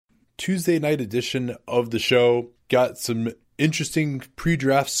Tuesday night edition of the show. Got some interesting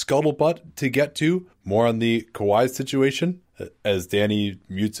pre-draft scuttlebutt to get to. More on the Kawhi situation as Danny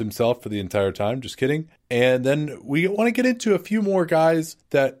mutes himself for the entire time. Just kidding. And then we want to get into a few more guys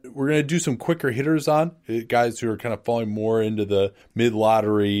that we're going to do some quicker hitters on. Guys who are kind of falling more into the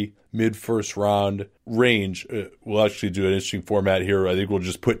mid-lottery, mid-first round range. We'll actually do an interesting format here. I think we'll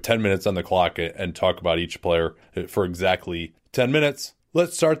just put 10 minutes on the clock and talk about each player for exactly 10 minutes.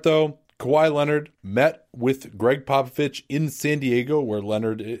 Let's start, though. Kawhi Leonard met with Greg Popovich in San Diego, where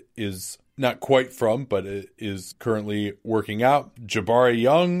Leonard is not quite from, but is currently working out. Jabari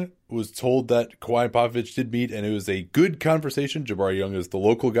Young was told that Kawhi and Popovich did meet, and it was a good conversation. Jabari Young is the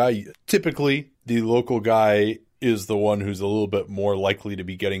local guy. Typically, the local guy is the one who's a little bit more likely to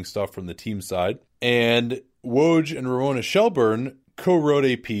be getting stuff from the team side. And Woj and Ramona Shelburne co-wrote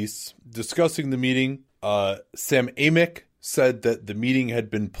a piece discussing the meeting. Sam Amick said that the meeting had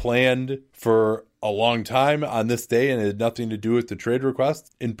been planned for a long time on this day and it had nothing to do with the trade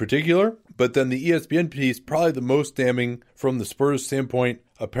request in particular. But then the ESPN piece, probably the most damning from the Spurs standpoint.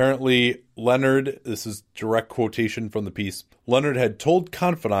 Apparently, Leonard, this is direct quotation from the piece, Leonard had told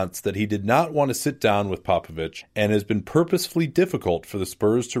confidants that he did not want to sit down with Popovich and has been purposefully difficult for the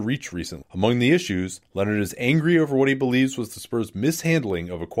Spurs to reach recently. Among the issues, Leonard is angry over what he believes was the Spurs'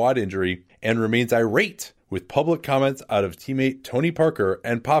 mishandling of a quad injury and remains irate with public comments out of teammate Tony Parker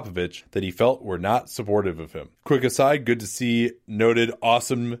and Popovich that he felt were not supportive of him. Quick aside, good to see noted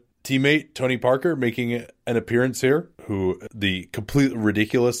awesome teammate Tony Parker making an appearance here, who the complete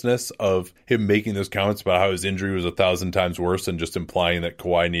ridiculousness of him making those comments about how his injury was 1,000 times worse and just implying that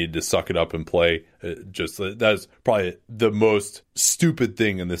Kawhi needed to suck it up and play. That's probably the most stupid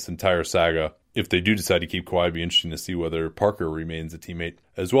thing in this entire saga. If they do decide to keep Kawhi, it'd be interesting to see whether Parker remains a teammate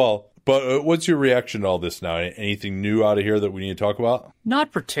as well. But what's your reaction to all this now? Anything new out of here that we need to talk about?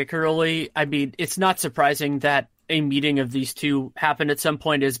 Not particularly. I mean, it's not surprising that a meeting of these two happened at some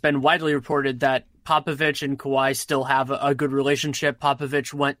point. It's been widely reported that Popovich and Kawhi still have a good relationship.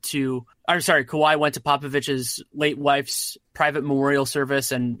 Kawhi went to Popovich's late wife's private memorial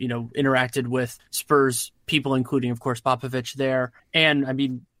service and, interacted with Spurs people, including, of course, Popovich there. And, I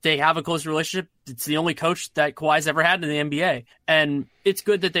mean, they have a close relationship. It's the only coach that Kawhi's ever had in the NBA. And it's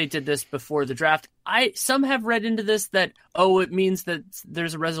good that they did this before the draft. Some have read into this that, it means that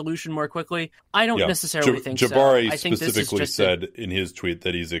there's a resolution more quickly. I don't necessarily think so. Jabari specifically said in his tweet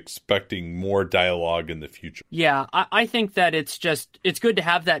that he's expecting more dialogue in the future. Yeah, I think that it's good to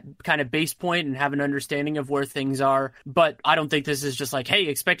have that kind of base point and have an understanding of where things are. But I don't think this is just like, hey,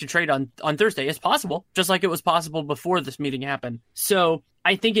 expect a trade on Thursday. It's possible, just like it was possible before this meeting happened. So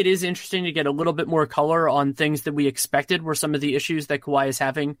I think it is interesting to get a little bit more color on things that we expected were some of the issues that Kawhi is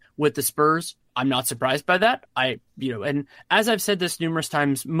having with the Spurs. I'm not surprised by that. And as I've said this numerous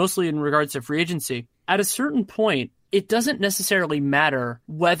times, mostly in regards to free agency, at a certain point, it doesn't necessarily matter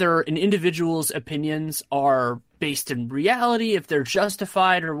whether an individual's opinions are based in reality, if they're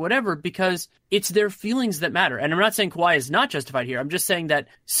justified or whatever, because it's their feelings that matter. And I'm not saying Kawhi is not justified here. I'm just saying that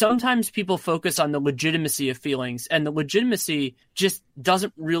sometimes people focus on the legitimacy of feelings, and the legitimacy just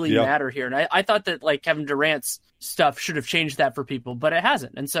doesn't really matter here. And I thought that Kevin Durant's stuff should have changed that for people, but it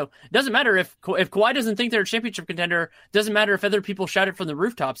hasn't. And so it doesn't matter if Kawhi doesn't think they're a championship contender. It doesn't matter if other people shout it from the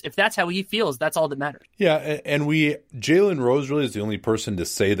rooftops. If that's how he feels, that's all that matters. Yeah, and Jalen Rose really is the only person to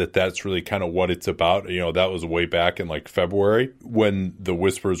say that that's really kind of what it's about. That was way back in February when the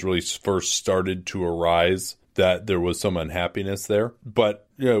whispers really first started to arise that there was some unhappiness there. But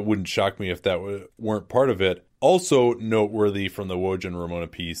it wouldn't shock me if that weren't part of it. Also noteworthy from the Woj and Ramona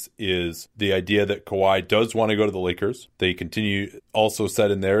piece is the idea that Kawhi does want to go to the Lakers. They continue, also said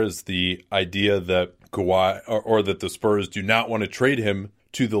in there is the idea that Kawhi or that the Spurs do not want to trade him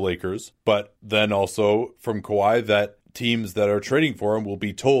to the Lakers. But then also from Kawhi that teams that are trading for him will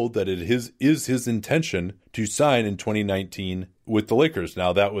be told that it is his intention to sign in 2019 with the Lakers.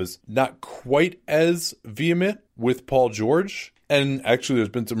 Now, that was not quite as vehement with Paul George. And actually, there's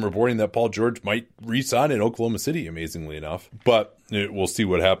been some reporting that Paul George might re-sign in Oklahoma City, amazingly enough. But we'll see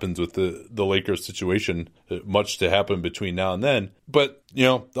what happens with the Lakers situation. Much to happen between now and then. But,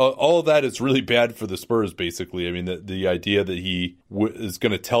 all of that is really bad for the Spurs, basically. I mean, the idea that he is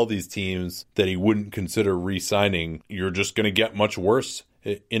going to tell these teams that he wouldn't consider re-signing, you're just going to get much worse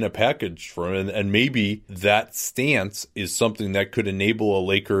in a package for him. And maybe that stance is something that could enable a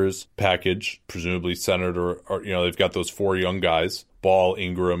Lakers package, presumably centered or they've got those four young guys, Ball,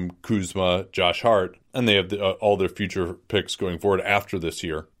 Ingram, Kuzma, Josh Hart, and they have all their future picks going forward after this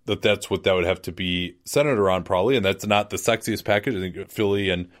year. That's what that would have to be centered around probably. And that's not the sexiest package. I think Philly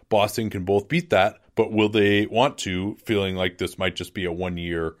and Boston can both beat that. but will they want to, feeling like this might just be a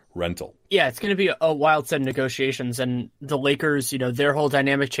 1-year rental? Yeah, it's going to be a wild set of negotiations, and the Lakers, their whole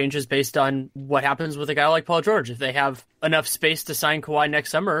dynamic changes based on what happens with a guy like Paul George. If they have enough space to sign Kawhi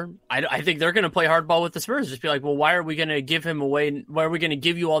next summer, I think they're going to play hardball with the Spurs. Just be like, well, why are we going to give him away? Why are we going to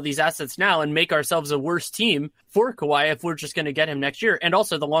give you all these assets now and make ourselves a worse team for Kawhi if we're just going to get him next year? And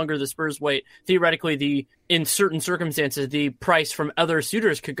also, the longer the Spurs wait, theoretically, in certain circumstances, the price from other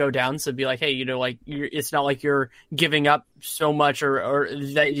suitors could go down. So it'd be like, hey, it's not like you're giving up so much or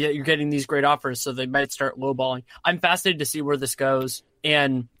that you're getting these great offers, so they might start lowballing. I'm fascinated to see where this goes,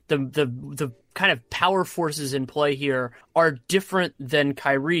 and the kind of power forces in play here are different than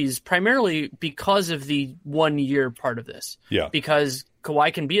Kyrie's, primarily because of the 1-year part of this. Yeah. Because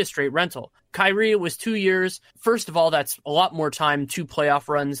Kawhi can be a straight rental. Kyrie, it was 2 years. First of all, that's a lot more time, 2 playoff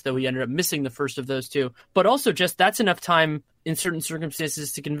runs, though he ended up missing the first of those 2. But also just that's enough time in certain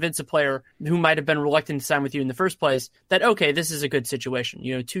circumstances to convince a player who might have been reluctant to sign with you in the first place that, okay, this is a good situation.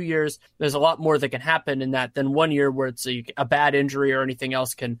 2 years, there's a lot more that can happen in that than 1 year where it's a bad injury or anything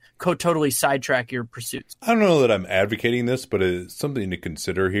else can totally sidetrack your pursuits. I don't know that I'm advocating this, but it's something to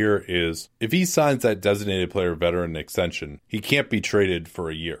consider here is if he signs that designated player veteran extension, he can't be traded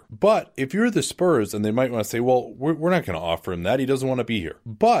for a year. But if you're the Spurs, and they might want to say, well, we're not going to offer him that. He doesn't want to be here.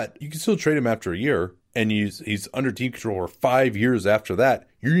 But you can still trade him after a year, and he's under team control for 5 years after that.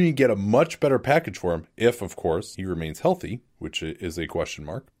 You're going to get a much better package for him if, of course, he remains healthy, which is a question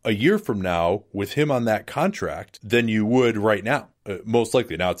mark, a year from now with him on that contract than you would right now. Most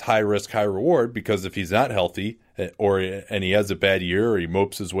likely. Now, it's high risk, high reward, because if he's not healthy and he has a bad year or he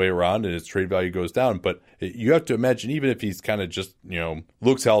mopes his way around and his trade value goes down. But you have to imagine, even if he's kind of just,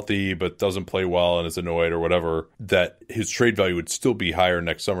 looks healthy but doesn't play well and is annoyed or whatever, that his trade value would still be higher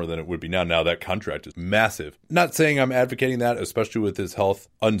next summer than it would be now. Now that contract is massive. Not saying I'm advocating that, especially with his health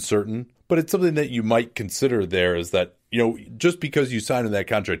uncertain, but it's something that you might consider there is that, just because you sign in that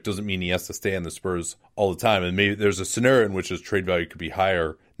contract doesn't mean he has to stay on the Spurs all the time. And maybe there's a scenario in which his trade value could be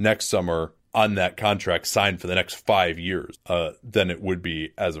higher next summer on that contract signed for the next 5 years than it would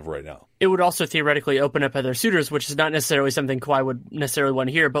be as of right now. It would also theoretically open up other suitors, which is not necessarily something Kawhi would necessarily want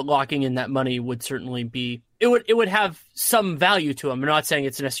to hear, but locking in that money would certainly be... It would have some value to him. I'm not saying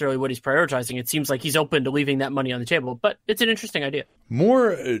it's necessarily what he's prioritizing. It seems like he's open to leaving that money on the table, but it's an interesting idea.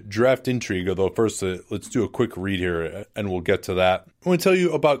 More draft intrigue, although first let's do a quick read here and we'll get to that. I want to tell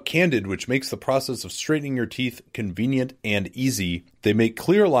you about Candid, which makes the process of straightening your teeth convenient and easy. They make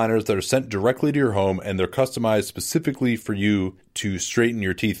clear aligners that are sent directly to your home, and they're customized specifically for you to straighten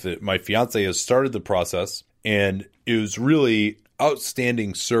your teeth. My fiance has started the process, and it was really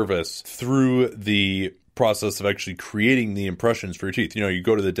outstanding service through the process of actually creating the impressions for your teeth. You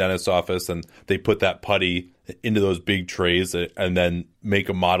go to the dentist's office and they put that putty into those big trays and then make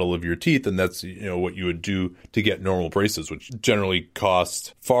a model of your teeth. And that's, what you would do to get normal braces, which generally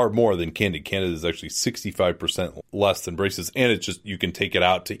cost far more than Candid. Candid is actually 65% less than braces. And it's just, you can take it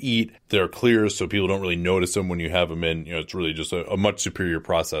out to eat. They're clear, so people don't really notice them when you have them in. It's really just a much superior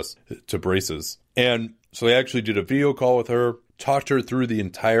process to braces. And so I actually did a video call with her, talked her through the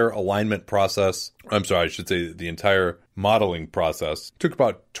entire alignment process. I'm sorry, I should say the entire modeling process. Took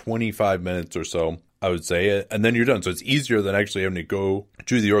about 25 minutes or so, I would say, and then you're done. So it's easier than actually having to go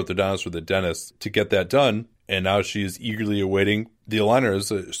to the orthodontist or the dentist to get that done. And now she is eagerly awaiting the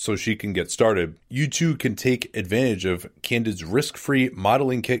aligners so she can get started. You too can take advantage of Candid's risk-free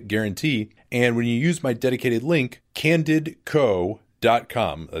modeling kit guarantee. And when you use my dedicated link, candidco.com,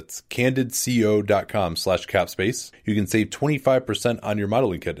 that's candidco.com/capspace, you can save 25% on your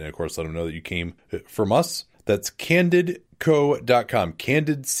modeling kit. And of course, let them know that you came from us. That's candidco.com,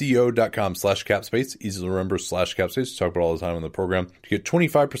 candidco.com/capspace, easy to remember /capspace. We talk about all the time on the program to get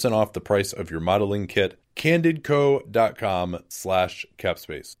 25% off the price of your modeling kit.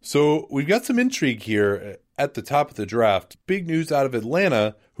 candidco.com/capspace. So we've got some intrigue here at the top of the draft. Big news out of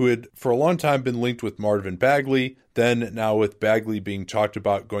Atlanta, who had for a long time been linked with Marvin Bagley, then now with Bagley being talked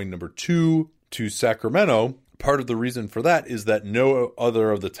about going number 2 to Sacramento. Part of the reason for that is that no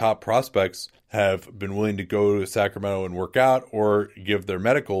other of the top prospects have been willing to go to Sacramento and work out or give their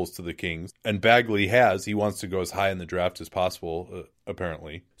medicals to the Kings. And Bagley has. He wants to go as high in the draft as possible,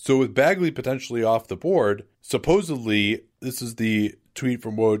 apparently. So with Bagley potentially off the board, supposedly, this is the tweet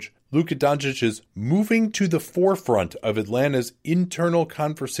from Woj, Luka Doncic is moving to the forefront of Atlanta's internal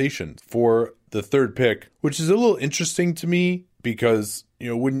conversations for the third pick, which is a little interesting to me because,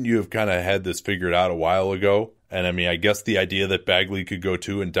 wouldn't you have kind of had this figured out a while ago? And I mean, I guess the idea that Bagley could go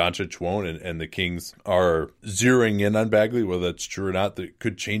 2 and Doncic won't, and the Kings are zeroing in on Bagley, whether that's true or not, that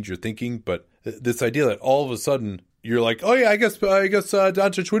could change your thinking. But this idea that all of a sudden you're like, oh yeah, I guess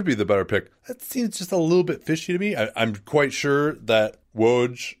Doncic would be the better pick. That seems just a little bit fishy to me. I'm quite sure that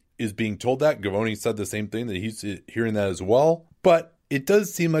Woj is being told that. Gavoni said the same thing, that he's hearing that as well. But it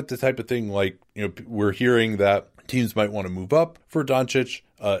does seem like the type of thing, like, we're hearing that teams might want to move up for Doncic.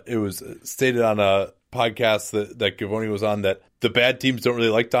 It was stated on a podcast that Gavoni was on that the bad teams don't really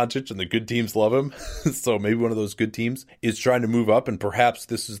like Doncic and the good teams love him. So maybe one of those good teams is trying to move up, and perhaps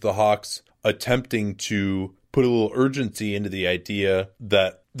this is the Hawks attempting to put a little urgency into the idea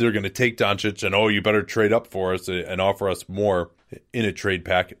that they're going to take Doncic and, oh, you better trade up for us and offer us more in a trade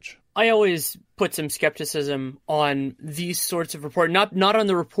package. I always put some skepticism on these sorts of reports, not on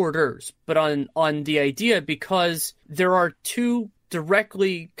the reporters, but on the idea, because there are two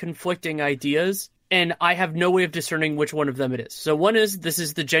directly conflicting ideas, and I have no way of discerning which one of them it is. So one is, this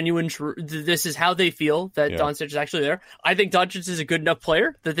is the genuine, this is how they feel that Doncic is actually there. I think Doncic is a good enough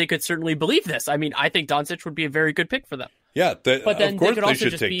player that they could certainly believe this. I mean, I think Doncic would be a very good pick for them. Yeah, but then of course they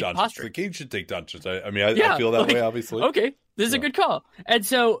should take Doncic. Posturing. The Kings should take Doncic. I feel that way, obviously. Okay, this is a good call. And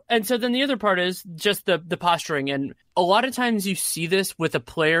so then the other part is just the posturing. And a lot of times you see this with a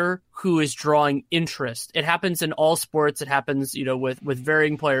player who is drawing interest. It happens in all sports. It happens, with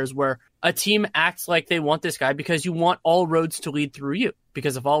varying players, where a team acts like they want this guy because you want all roads to lead through you.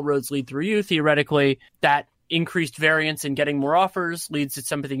 Because if all roads lead through you, theoretically, that increased variance in getting more offers leads to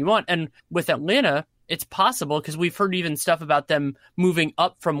something you want. And with Atlanta, it's possible, because we've heard even stuff about them moving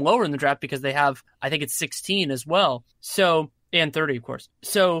up from lower in the draft because they have, I think it's 16 as well. So, and 30, of course.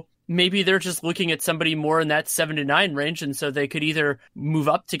 So maybe they're just looking at somebody more in that 7 to 9 range. And so they could either move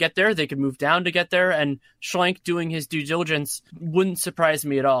up to get there, they could move down to get there. And Schlenk doing his due diligence wouldn't surprise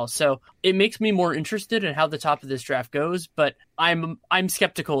me at all. So it makes me more interested in how the top of this draft goes, but I'm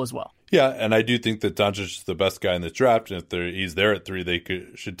skeptical as well. Yeah, and I do think that Doncic is the best guy in this draft, and if he's there at 3, they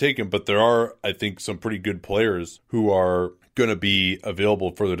should take him. But there are, I think, some pretty good players who are going to be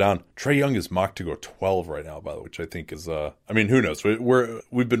available further down. Trae Young is mocked to go 12 right now, by the way, which I think is, who knows?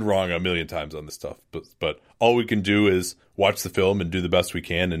 We've been wrong a million times on this stuff, but all we can do is watch the film and do the best we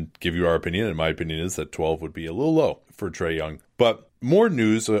can and give you our opinion. And my opinion is that 12 would be a little low for Trae Young. But more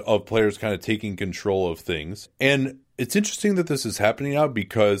news of players kind of taking control of things. And it's interesting that this is happening now,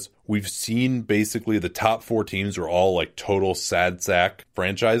 because we've seen basically the top 4 teams are all like total sad sack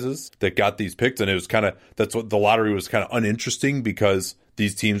franchises that got these picks. And it was that's what the lottery was kind of uninteresting, because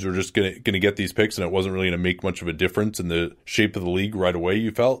these teams were just going to get these picks and it wasn't really going to make much of a difference in the shape of the league right away,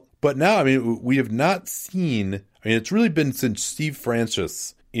 you felt. But now, we have not seen, it's really been since Steve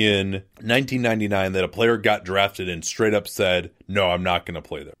Francis in 1999 that a player got drafted and straight up said, no, I'm not going to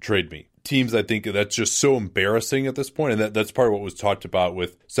play there. Trade me. Teams, I think that's just so embarrassing at this point. And that's part of what was talked about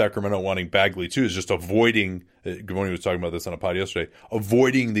with Sacramento wanting Bagley too, is just avoiding, Gavoni was talking about this on a pod yesterday,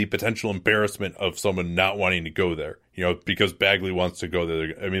 avoiding the potential embarrassment of someone not wanting to go there, because Bagley wants to go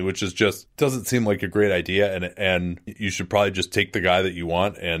there. Which is just, doesn't seem like a great idea. And you should probably just take the guy that you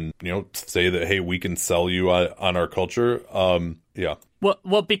want and, say that, hey, we can sell you on our culture. Yeah.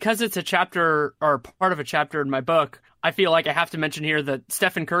 Well, because it's a chapter or part of a chapter in my book, I feel like I have to mention here that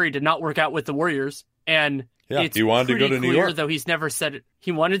Stephen Curry did not work out with the Warriors. And it's he wanted to go to New York. Though he's never said it.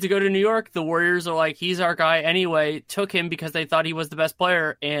 He wanted to go to New York. The Warriors are like, he's our guy anyway, took him because they thought he was the best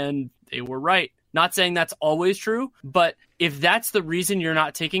player, and they were right. Not saying that's always true, but if that's the reason you're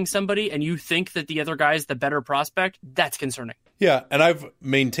not taking somebody and you think that the other guy is the better prospect, that's concerning. Yeah, and I've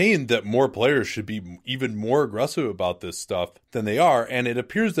maintained that more players should be even more aggressive about this stuff than they are, and it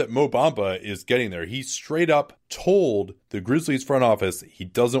appears that Mo Bamba is getting there. He straight up told the Grizzlies front office he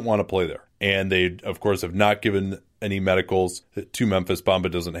doesn't want to play there. And they, of course, have not given any medicals to Memphis.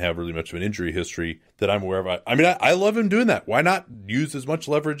 Bamba doesn't have really much of an injury history that I'm aware of. I love him doing that. Why not use as much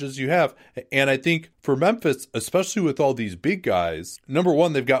leverage as you have? And I think for Memphis, especially with all these big guys, number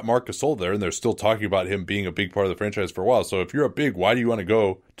one, they've got Marc Gasol there, and they're still talking about him being a big part of the franchise for a while. So if you're a big, why do you want to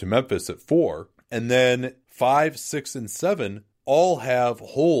go to Memphis at 4? And then 5, 6, and 7 all have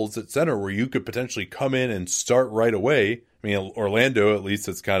holes at center where you could potentially come in and start right away. Orlando, at least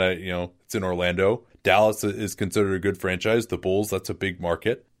it's kind of, it's in Orlando. Dallas is considered a good franchise. The Bulls, that's a big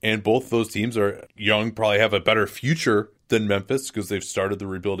market. And both those teams are young, probably have a better future than Memphis because they've started the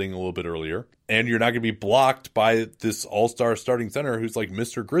rebuilding a little bit earlier. And you're not going to be blocked by this all-star starting center who's like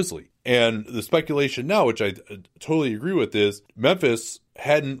Mr. Grizzly. And the speculation now, which I totally agree with, is Memphis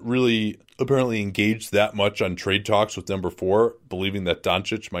hadn't really apparently engaged that much on trade talks with number 4, believing that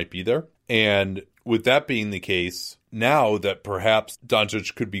Doncic might be there. And with that being the case, now that perhaps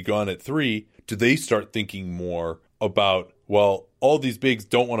Doncic could be gone at 3, do they start thinking more about, well, all these bigs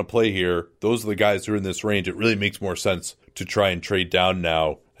don't want to play here. Those are the guys who are in this range. It really makes more sense to try and trade down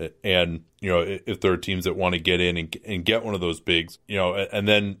now And, if there are teams that want to get in and get one of those bigs, and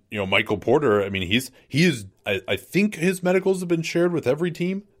then, Michael Porter, I mean, he is, I think his medicals have been shared with every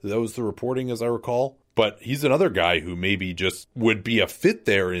team. That was the reporting, as I recall. But he's another guy who maybe just would be a fit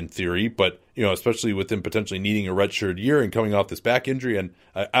there in theory, but, especially with him potentially needing a redshirt year and coming off this back injury. And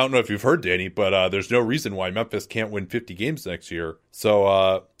I don't know if you've heard, Danny, but there's no reason why Memphis can't win 50 games next year.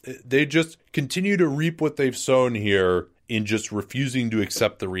 So they just continue to reap what they've sown here in just refusing to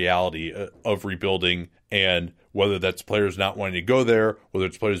accept the reality of rebuilding, and whether that's players not wanting to go there, whether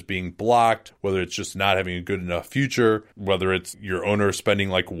it's players being blocked, whether it's just not having a good enough future, whether it's your owner spending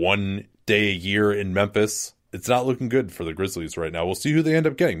like 1 day a year in Memphis. It's not looking good for the Grizzlies right now. We'll see who they end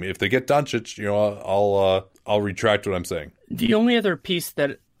up getting. If they get Doncic, I'll retract what I'm saying. The only other piece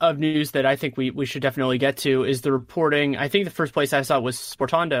of news that I think we should definitely get to is the reporting. I think the first place I saw was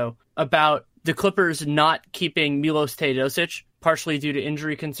Sportando about the Clippers not keeping Milos Teodosic, partially due to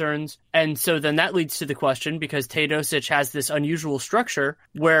injury concerns. And so then that leads to the question, because Teodosic has this unusual structure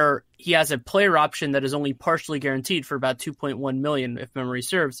where he has a player option that is only partially guaranteed for about $2.1 million, if memory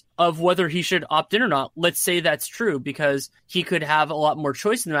serves, of whether he should opt in or not. Let's say that's true, because he could have a lot more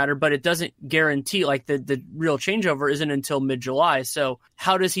choice in the matter, but it doesn't guarantee, like the real changeover isn't until mid-July. So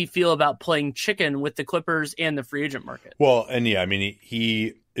how does he feel about playing chicken with the Clippers and the free agent market? Well, and yeah, I mean,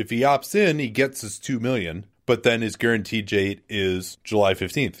 if he opts in, he gets his $2 million. But then his guaranteed date is July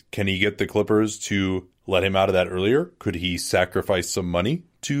 15th. Can he get the Clippers to let him out of that earlier? Could he sacrifice some money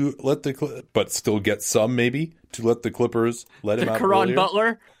to let but still get some maybe to let the Clippers let him out earlier? The Caron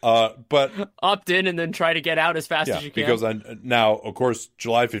Butler? But opt in and then try to get out as fast as you can. Because now, of course,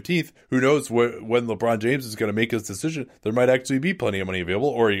 July 15th, who knows when LeBron James is going to make his decision. There might actually be plenty of money available.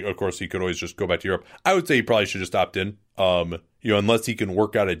 Or, of course, he could always just go back to Europe. I would say he probably should just opt in. Unless he can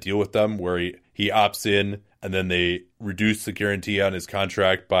work out a deal with them where he opts in and then they reduce the guarantee on his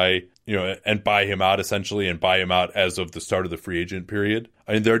contract by, and buy him out essentially, and buy him out as of the start of the free agent period.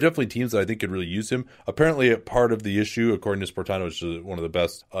 I mean, there are definitely teams that I think could really use him. Apparently, part of the issue, according to Sportano, which is one of the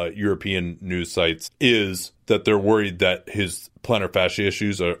best European news sites, is that they're worried that his plantar fascia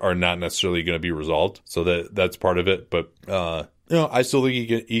issues are not necessarily going to be resolved. So that's part of it. But I still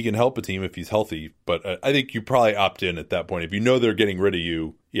think he can help a team if he's healthy. But I think you probably opt in at that point. If you know they're getting rid of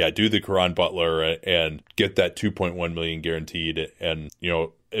you, do the Caron Butler and get that $2.1 million guaranteed. And,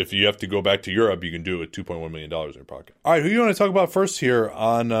 if you have to go back to Europe, you can do it with $2.1 million in your pocket. All right, who do you want to talk about first here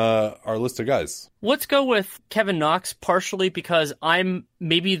on our list of guys? Let's go with Kevin Knox, partially because I'm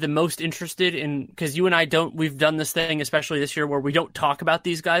maybe the most interested in, because you and I we've done this thing, especially this year, where we don't talk about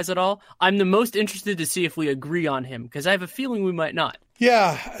these guys at all. I'm the most interested to see if we agree on him, because I have a feeling we might not.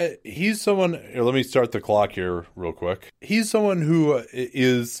 Yeah, he's someone, let me start the clock here real quick. He's someone who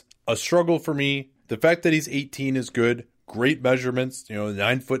is a struggle for me. The fact that he's 18 is good. Great measurements,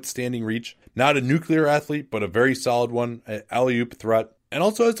 9-foot standing reach. Not a nuclear athlete, but a very solid one. Alley-oop threat. And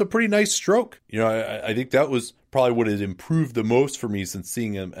also has a pretty nice stroke. I think that was probably what has improved the most for me since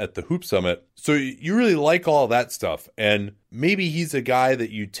seeing him at the Hoop Summit. So you really like all that stuff. And maybe he's a guy that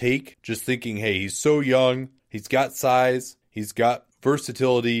you take just thinking, hey, he's so young. He's got size. He's got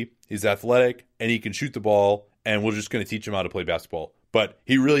versatility. He's athletic. And he can shoot the ball. And we're just going to teach him how to play basketball. But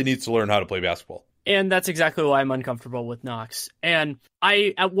he really needs to learn how to play basketball. And that's exactly why I'm uncomfortable with Knox. And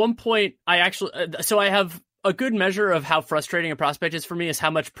at one point, I have a good measure of how frustrating a prospect is for me is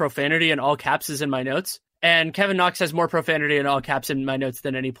how much profanity in all caps is in my notes. And Kevin Knox has more profanity in all caps in my notes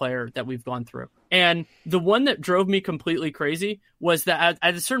than any player that we've gone through. And the one that drove me completely crazy was that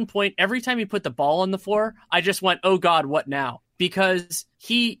at a certain point, every time he put the ball on the floor, I just went, oh God, what now? Because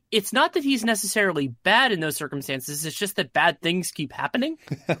it's not that he's necessarily bad in those circumstances. It's just that bad things keep happening.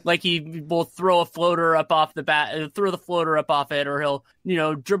 Like he will throw a floater up off the bat, throw the floater up off it, or he'll,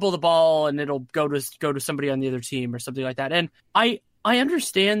 dribble the ball and it'll go to somebody on the other team or something like that. And I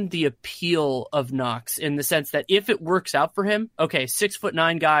understand the appeal of Knox in the sense that if it works out for him, okay,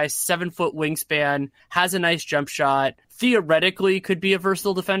 6'9" guy, 7-foot wingspan, has a nice jump shot, theoretically could be a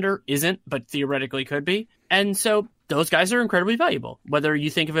versatile defender, isn't, but theoretically could be. And so those guys are incredibly valuable. Whether you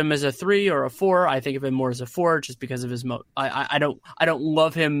think of him as a 3 or a 4, I think of him more as a 4 just because of his mode. I don't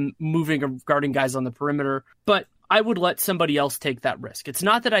love him moving or guarding guys on the perimeter, but I would let somebody else take that risk. It's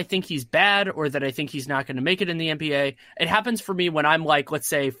not that I think he's bad or that I think he's not going to make it in the NBA. It happens for me when I'm like, let's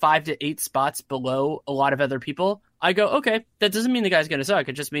say 5 to 8 spots below a lot of other people. I go, okay, that doesn't mean the guy's going to suck.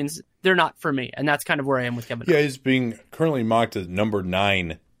 It just means they're not for me. And that's kind of where I am with Kevin. Yeah, he's being currently mocked as number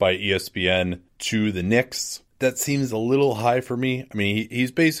 9 by ESPN to the Knicks. That seems a little high for me. I mean,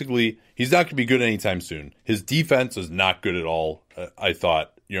 he's not going to be good anytime soon. His defense is not good at all, I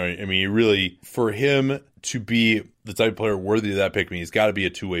thought, You know, I mean, really, for him to be the type of player worthy of that pick, I mean, he's got to be a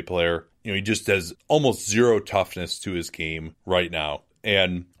two-way player. You know, he just has almost zero toughness to his game right now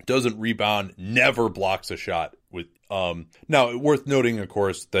and doesn't rebound, never blocks a shot. With now, worth noting, of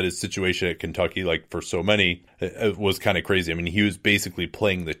course, that his situation at Kentucky, like for so many, it was kind of crazy. I mean, he was basically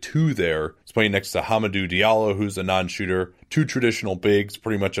playing the two there. He's playing next to Hamidou Diallo, who's a non-shooter, two traditional bigs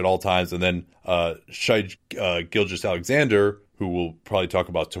pretty much at all times, and then Shai Gilgeous-Alexander, who we'll probably talk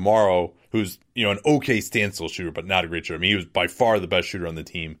about tomorrow, who's, you know, an okay standstill shooter, but not a great shooter. I mean, he was by far the best shooter on the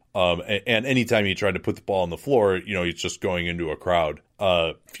team. And anytime he tried to put the ball on the floor, you know, he's just going into a crowd.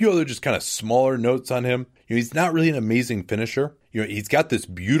 A few other just kind of smaller notes on him. You know, he's not really an amazing finisher. You know, he's got this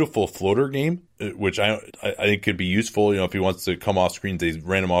beautiful floater game, which I think could be useful. You know, if he wants to come off screens, they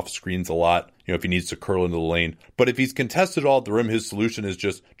ran him off screens a lot. You know, if he needs to curl into the lane. But if he's contested all at the rim, his solution is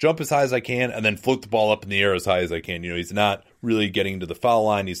just jump as high as I can and then float the ball up in the air as high as I can. You know, he's not really getting to the foul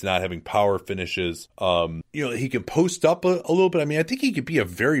line. He's not having power finishes. You know, he can post up a little bit. I mean, I think he could be a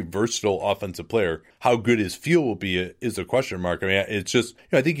very versatile offensive player. How good his feel will be is a question mark. I mean, it's just, you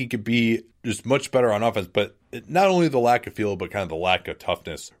know, I think he could be just much better on offense, but not only the lack of feel, but kind of the lack of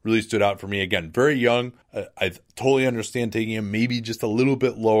toughness really stood out for me. Again, very young. I totally understand taking him maybe just a little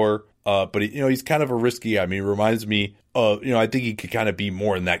bit lower. But you know, he's kind of a risky guy. I mean, he reminds me of, you know, I think he could kind of be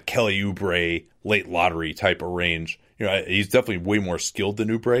more in that Kelly Oubre late lottery type of range. You know, he's definitely way more skilled than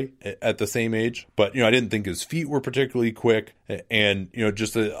Oubre at the same age. But, you know, I didn't think his feet were particularly quick, and, you know,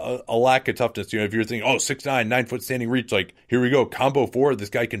 just a lack of toughness. You know, if you're thinking, 6'9", 9-foot standing reach, like, here we go, combo forward, this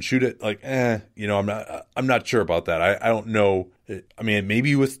guy can shoot it. Like, you know, I'm not sure about that. I don't know. I mean,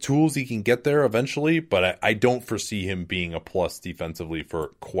 maybe with tools he can get there eventually, but I don't foresee him being a plus defensively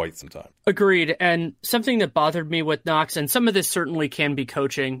for quite some time. Agreed. And something that bothered me with Knox, and some of this certainly can be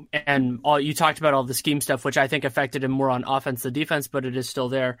coaching, and you talked about all the scheme stuff, which I think affected him more on offense than defense, but it is still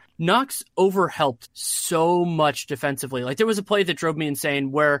there. Knox overhelped so much defensively. Like, there was a play that drove me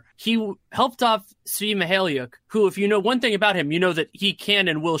insane where he helped off Svi Mihaliuk, who, if you know one thing about him, you know that he can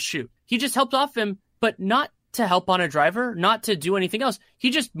and will shoot. He just helped off him, but not to help on a driver, not to do anything else. He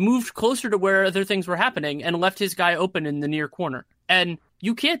just moved closer to where other things were happening and left his guy open in the near corner. And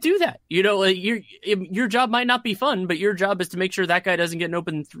you can't do that. You know, your job might not be fun, but your job is to make sure that guy doesn't get an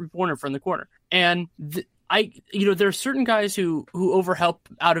open three-pointer from the corner. And there are certain guys who overhelp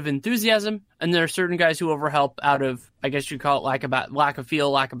out of enthusiasm, and there are certain guys who overhelp out of, I guess you'd call it lack of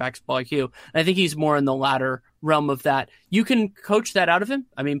feel, lack of basketball IQ. And I think he's more in the latter realm of that. You can coach that out of him.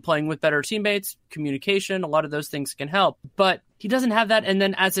 I mean, playing with better teammates, communication, a lot of those things can help. But he doesn't have that. And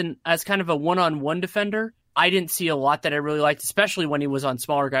then as kind of a one-on-one defender, I didn't see a lot that I really liked, especially when he was on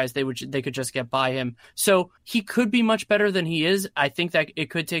smaller guys. They could just get by him. So he could be much better than he is. I think that it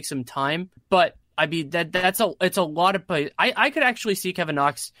could take some time, but I mean, it's a lot of play. I could actually see Kevin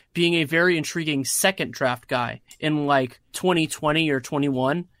Knox being a very intriguing second draft guy in like 2020 or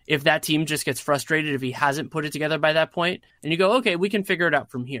 21. If that team just gets frustrated, if he hasn't put it together by that point, and you go, okay, we can figure it out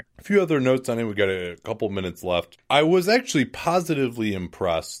from here. A few other notes on him. We got a couple minutes left. I was actually positively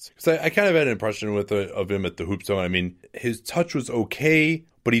impressed because I kind of had an impression of him at the hoop zone. I mean, his touch was okay,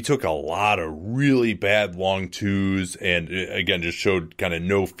 but he took a lot of really bad long twos and, again, just showed kind of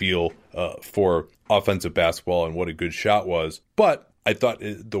no feel for offensive basketball and what a good shot was. But I thought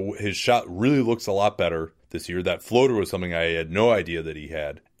his shot really looks a lot better this year. That floater was something I had no idea that he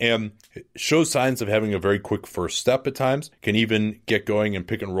had. And shows signs of having a very quick first step at times. Can even get going and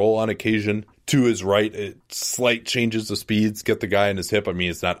pick and roll on occasion. To his right, slight changes of speeds, get the guy in his hip. I mean,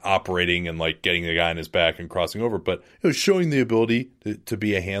 it's not operating and like getting the guy in his back and crossing over, but showing the ability to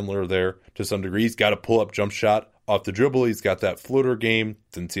be a handler there to some degree. He's got a pull-up jump shot off the dribble. He's got that floater game.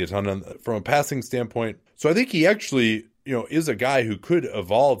 Didn't see a ton from a passing standpoint. So I think he actually, is a guy who could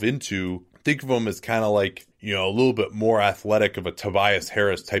evolve into, think of him as kind of like, a little bit more athletic of a Tobias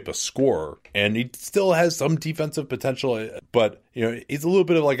Harris type of scorer. And he still has some defensive potential, but, he's a little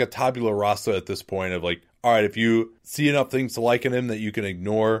bit of like a tabula rasa at this point of like, all right, if you see enough things to like in him that you can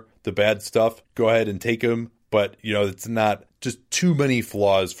ignore the bad stuff, go ahead and take him. But, it's not just too many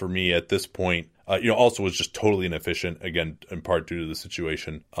flaws for me at this point. Also was just totally inefficient, again, in part due to the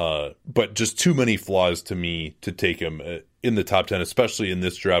situation. But just too many flaws to me to take him in the top 10, especially in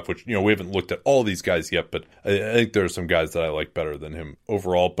this draft, which, we haven't looked at all these guys yet, but I think there are some guys that I like better than him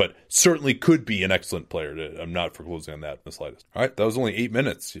overall, but certainly could be an excellent player. I'm not foreclosing on that in the slightest. All right, that was only 8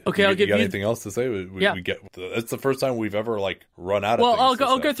 minutes. Okay, I'll give you... anything else to say? That's the first time we've ever run out of things. Well,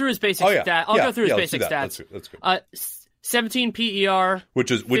 I'll go through his basic stats. I'll go through his basic stats. That's good. 17 PER,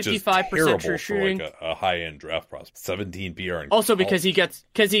 which is 55% terrible true shooting. for like a high-end draft prospect. 17 PER. Also because he gets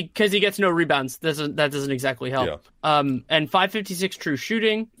no rebounds. That doesn't exactly help. Yeah. And 556 true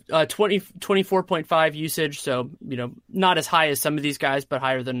shooting, 24.5 usage. So, not as high as some of these guys, but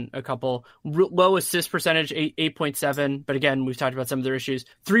higher than a couple. Low assist percentage, 8.7. But again, we've talked about some of their issues.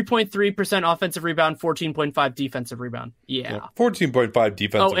 3.3% offensive rebound, 14.5 defensive rebound. Yeah. 14.5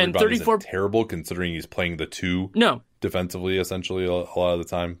 defensive and rebound 34 isn't terrible considering he's playing the two. No. Defensively, essentially, a lot of the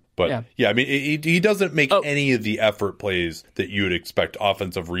time. But yeah, I mean, he doesn't make any of the effort plays that you would expect.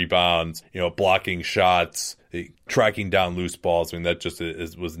 Offensive rebounds, blocking shots, tracking down loose balls. I mean, that just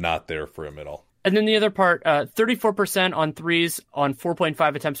was not there for him at all. And then the other part, 34% on threes on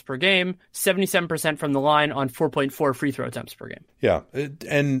 4.5 attempts per game, 77% from the line on 4.4 free throw attempts per game. Yeah,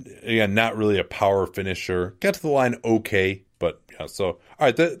 and again, not really a power finisher. Got to the line okay, but yeah. So all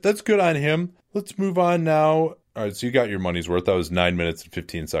right, that's good on him. Let's move on now. All right, so you got your money's worth. That was 9 minutes and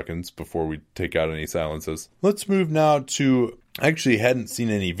 15 seconds before we take out any silences. Let's move now to... I actually hadn't seen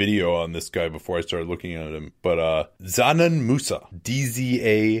any video on this guy before I started looking at him, but Zanan Musa,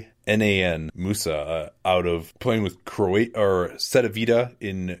 Dzanan Musa, out of playing with Cedevita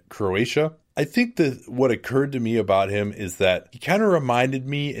in Croatia. I think that what occurred to me about him is that he kind of reminded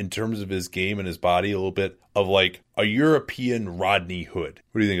me in terms of his game and his body a little bit of like a European Rodney Hood.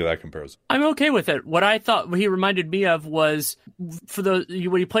 What do you think of that comparison? I'm okay with it. What I thought he reminded me of was when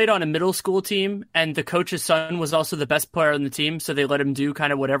he played on a middle school team and the coach's son was also the best player on the team, so they let him do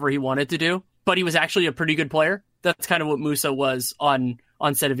kind of whatever he wanted to do, but he was actually a pretty good player. That's kind of what Musa was on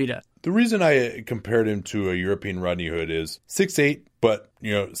Cedevita. The reason I compared him to a European Rodney Hood is 6'8", but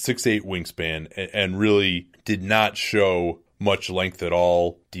 6'8" wingspan, and really did not show much length at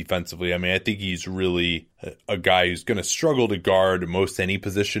all defensively. I mean, I think he's really a guy who's going to struggle to guard most any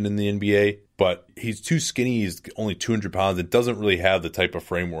position in the NBA, but he's too skinny. He's only 200 pounds. It doesn't really have the type of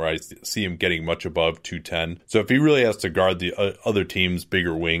frame where I see him getting much above 210. So if he really has to guard the other team's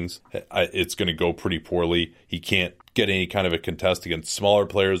bigger wings, it's going to go pretty poorly. He can't get any kind of a contest against smaller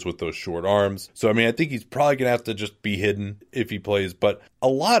players with those short arms. So, I mean, I think he's probably going to have to just be hidden if he plays. But a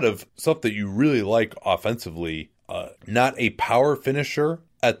lot of stuff that you really like offensively, not a power finisher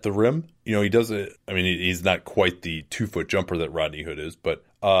at the rim. He doesn't, I mean, he's not quite the 2-foot jumper that Rodney Hood is, but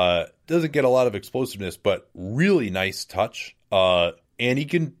doesn't get a lot of explosiveness, but really nice touch. And he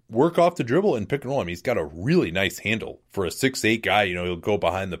can work off the dribble and pick and roll. I mean, he's got a really nice handle for a 6'8" guy. He'll go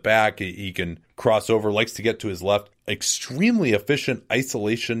behind the back. He can cross over, likes to get to his left. Extremely efficient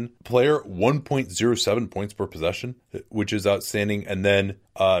isolation player, 1.07 points per possession, which is outstanding. And then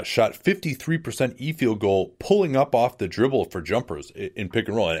shot 53% e-field goal, pulling up off the dribble for jumpers in pick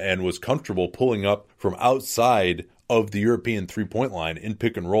and roll, and was comfortable pulling up from outside of the European three-point line in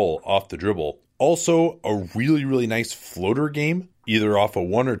pick and roll off the dribble. Also, a really, really nice floater game, either off of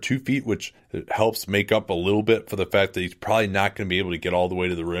 1 or 2 feet, which helps make up a little bit for the fact that he's probably not going to be able to get all the way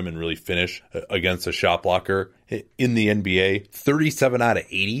to the rim and really finish against a shot blocker in the NBA. 37 out of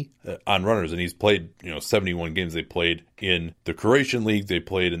 80 on runners, and he's played 71 games. They played in the Croatian League, they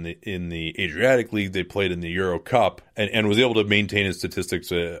played in the Adriatic League, they played in the Euro Cup, and was able to maintain his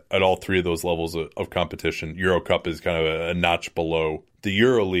statistics at all 3 of those levels of competition. Euro Cup is kind of a notch below the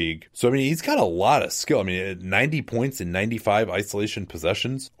Euro League. So, I mean, he's got a lot of skill. I mean, 90 points in 95 isolation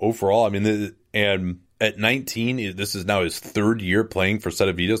possessions overall. I mean, and at 19, this is now his 3rd year playing for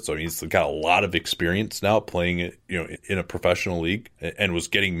Cedevita. So he's got a lot of experience now playing, in a professional league, and was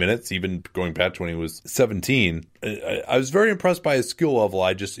getting minutes even going back to when he was 17. I was very impressed by his skill level.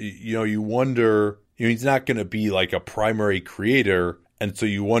 I just, you wonder, he's not going to be like a primary creator. And so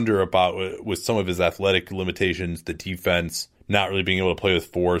you wonder about, with some of his athletic limitations, the defense, not really being able to play with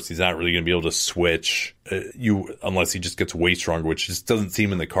force. He's not really going to be able to switch unless he just gets way stronger, which just doesn't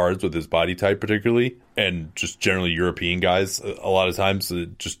seem in the cards with his body type particularly. And just generally European guys a lot of times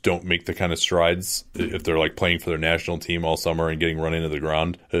just don't make the kind of strides if they're like playing for their national team all summer and getting run into the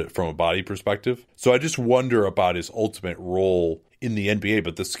ground from a body perspective. So I just wonder about his ultimate role in the NBA,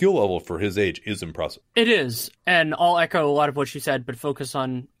 but the skill level for his age is impressive. It is. And I'll echo a lot of what you said, but focus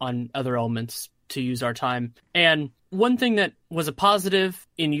on other elements to use our time. And one thing that was a positive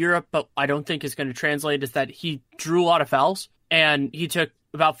in Europe, but I don't think is going to translate, is that he drew a lot of fouls, and he took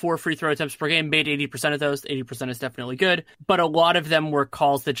about 4 free throw attempts per game, made 80% of those. 80% is definitely good, but a lot of them were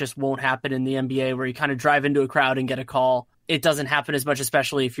calls that just won't happen in the NBA, where you kind of drive into a crowd and get a call. It doesn't happen as much,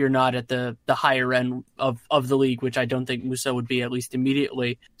 especially if you're not at the higher end of the league, which I don't think Musa would be, at least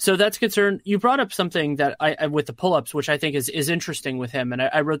immediately. So that's concerned. You brought up something that I with the pull-ups, which I think is interesting with him. And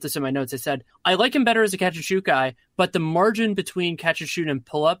I wrote this in my notes. I said, I like him better as a catch and shoot guy, but the margin between catch and shoot and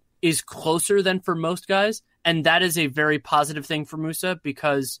pull-up is closer than for most guys. And that is a very positive thing for Musa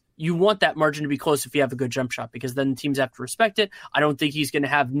because you want that margin to be close if you have a good jump shot, because then teams have to respect it. I don't think he's going to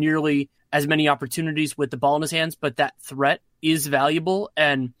have nearly as many opportunities with the ball in his hands, but that threat is valuable.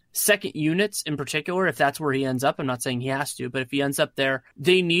 And second units in particular, if that's where he ends up, I'm not saying he has to, but if he ends up there,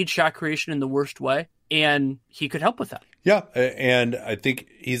 they need shot creation in the worst way, and he could help with that. Yeah, and I think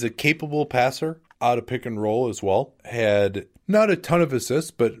he's a capable passer out of pick and roll as well. Had not a ton of assists,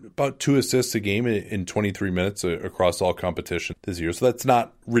 but about 2 assists a game in 23 minutes across all competition this year. So that's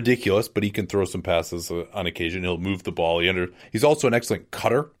not ridiculous, but he can throw some passes on occasion. He'll move the ball. He's also an excellent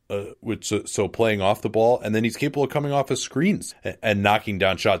cutter, so playing off the ball. And then he's capable of coming off his screens and knocking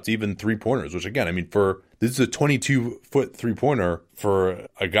down shots, even three-pointers, which again, I mean, this is a 22-foot three-pointer for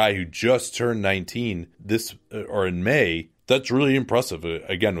a guy who just turned 19 in May. That's really impressive,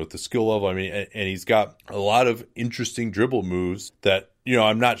 again, with the skill level. I mean, and he's got a lot of interesting dribble moves that,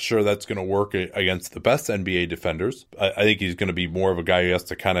 I'm not sure that's going to work against the best NBA defenders. I think he's going to be more of a guy who has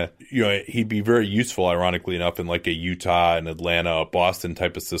to kind of, he'd be very useful, ironically enough, in like a Utah and Atlanta, a Boston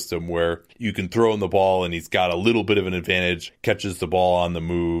type of system where you can throw in the ball and he's got a little bit of an advantage, catches the ball on the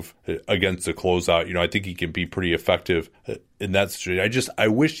move against the closeout. I think he can be pretty effective in that situation. I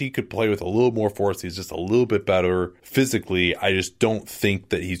wish he could play with a little more force. He's just a little bit better physically. I just don't think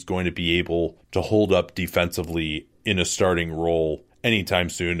that he's going to be able to hold up defensively in a starting role anytime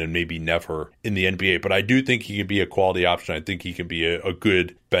soon, and maybe never in the NBA. But I do think he can be a quality option. I think he can be a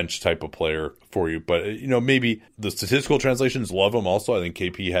good bench type of player for you. But, maybe the statistical translations love him also. I think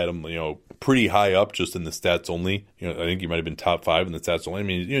KP had him, pretty high up just in the stats only. I think he might have been top 5 in the stats only. I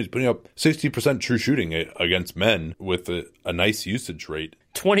mean, he's putting up 60% true shooting against men with a nice usage rate.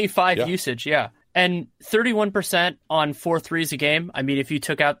 25 usage, yeah. And 31% on 4 threes a game. I mean, if you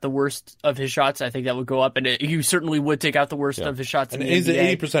took out the worst of his shots, I think that would go up. And you certainly would take out the worst of his shots. And in the he's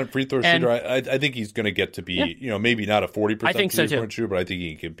NBA. An 80% free throw shooter. I think he's going to get to be, maybe not a 40% three-point shooter, but I think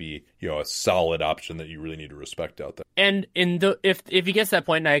he could be, a solid option that you really need to respect out there. And if he gets that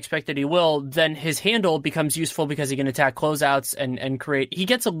point, and I expect that he will, then his handle becomes useful because he can attack closeouts and create. He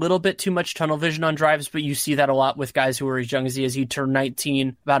gets a little bit too much tunnel vision on drives, but you see that a lot with guys who are as young as he is. He turned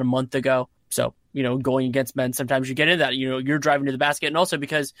 19 about a month ago. So, going against men, sometimes you get into that. You're driving to the basket. And also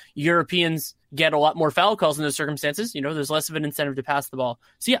because Europeans get a lot more foul calls in those circumstances, there's less of an incentive to pass the ball.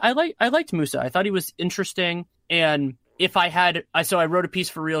 So, yeah, I liked Musa. I thought he was interesting. And if I wrote a piece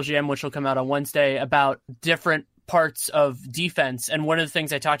for Real GM, which will come out on Wednesday, about different parts of defense. And one of the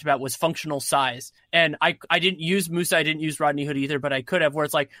things I talked about was functional size. And I didn't use Musa. I didn't use Rodney Hood either, but I could have, where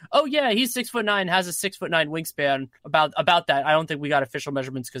it's like, oh yeah, he's 6'9", has a 6'9" wingspan. About that. I don't think we got official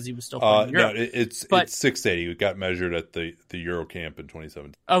measurements because he was still playing in Europe. No, it's 6'8". It got measured at the Euro camp in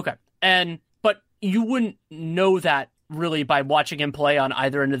 2017. Okay. But you wouldn't know that really by watching him play on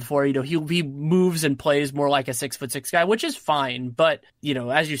either end of the floor. He moves and plays more like a 6'6" guy, which is fine. But,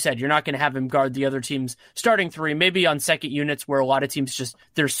 as you said, you're not going to have him guard the other team's starting 3, maybe on second units where a lot of teams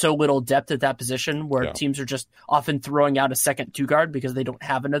there's so little depth at that position where teams are just often throwing out a second 2 guard because they don't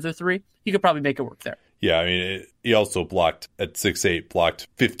have another 3. He could probably make it work there. Yeah, I mean, he also blocked at 6'8",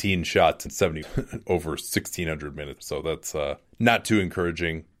 15 shots in 70 over 1,600 minutes. So that's not too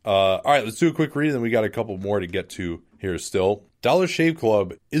encouraging. All right, let's do a quick read, and then we got a couple more to get to here still. Dollar Shave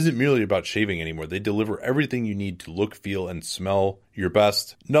Club isn't merely about shaving anymore. They deliver everything you need to look, feel, and smell your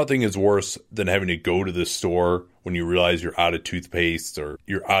best. Nothing is worse than having to go to the store when you realize you're out of toothpaste or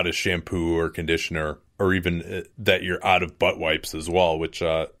you're out of shampoo or conditioner, or even that you're out of butt wipes as well, which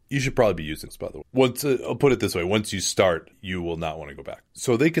you should probably be using this, by the way. I'll put it this way. Once you start, you will not want to go back.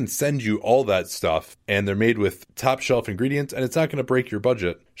 So they can send you all that stuff, and they're made with top shelf ingredients, and it's not going to break your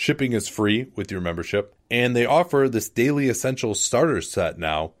budget. Shipping is free with your membership, and they offer this daily essentials starter set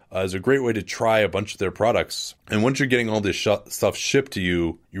now as a great way to try a bunch of their products. And once you're getting all this stuff shipped to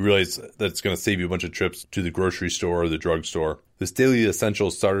you, you realize that it's going to save you a bunch of trips to the grocery store or the drugstore. This daily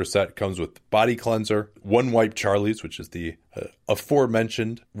essentials starter set comes with body cleanser, One Wipe Charlie's, which is the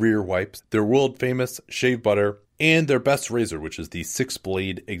aforementioned rear wipes, their world famous shave butter, and their best razor, which is the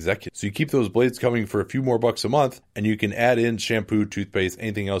 6-blade executive. So you keep those blades coming for a few more bucks a month, and you can add in shampoo, toothpaste,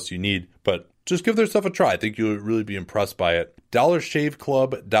 anything else you need. But just give their stuff a try. I think you'll really be impressed by it.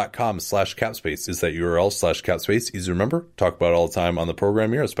 DollarShaveClub.com/capspace is that URL /capspace. Easy to remember. Talk about it all the time on the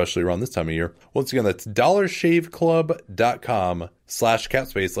program here, especially around this time of year. Once again, that's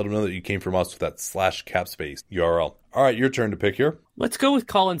DollarShaveClub.com/capspace. Let them know that you came from us with that /capspace URL. All right, your turn to pick here. Let's go with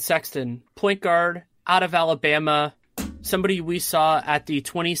Colin Sexton, point guard out of Alabama, somebody we saw at the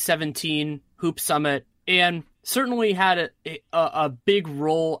 2017 Hoop Summit, and certainly had a big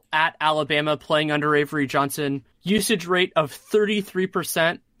role at Alabama playing under Avery Johnson. Usage rate of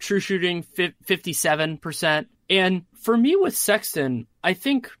 33%, true shooting 57%. And for me with Sexton, I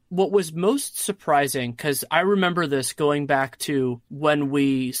think what was most surprising, because I remember this going back to when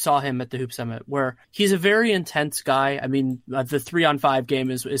we saw him at the Hoop Summit, where he's a very intense guy. I mean, the 3-on-5 game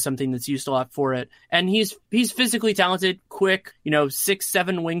is something that's used a lot for it. And he's physically talented, quick,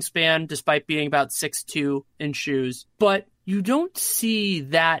 6'7" wingspan, despite being about 6'2" in shoes. But you don't see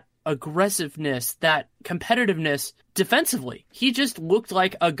that aggressiveness, that competitiveness defensively. He just looked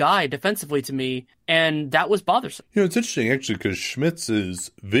like a guy defensively to me, and that was bothersome. It's interesting, actually, because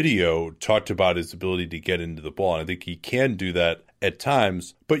Schmitz's video talked about his ability to get into the ball, and I think he can do that at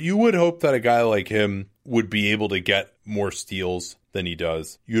times, but you would hope that a guy like him would be able to get more steals than he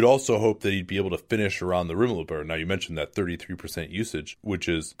does. You'd also hope that he'd be able to finish around the rim a little bit. Now, you mentioned that 33% usage, which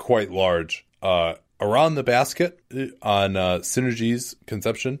is quite large. Around the basket on Synergy's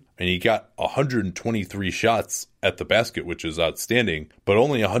conception, and he got 123 shots at the basket, which is outstanding, but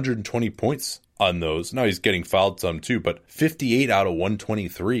only 120 points on those. Now he's getting fouled some too, but 58 out of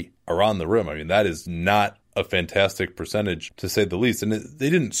 123 around the rim. I mean, that is not a fantastic percentage, to say the least. And they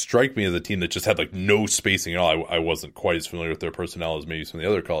didn't strike me as a team that just had like no spacing at all. I wasn't quite as familiar with their personnel as maybe some of the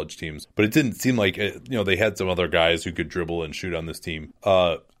other college teams, but it didn't seem like they had some other guys who could dribble and shoot on this team.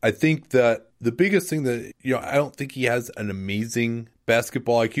 I think that the biggest thing that, I don't think he has an amazing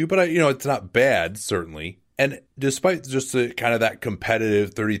basketball IQ, but it's not bad, certainly. And despite just kind of that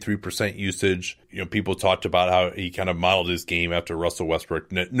competitive 33% usage, people talked about how he kind of modeled his game after Russell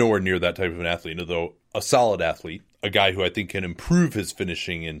Westbrook, nowhere near that type of an athlete, though a solid athlete, a guy who I think can improve his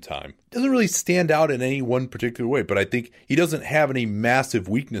finishing in time. Doesn't really stand out in any one particular way, but I think he doesn't have any massive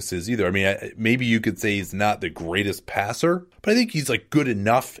weaknesses either. I mean, maybe you could say he's not the greatest passer, but I think he's like good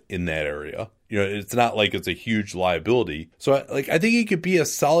enough in that area. It's not like it's a huge liability. So I think he could be a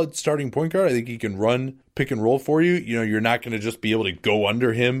solid starting point guard. I think he can run pick and roll for you. You're not going to just be able to go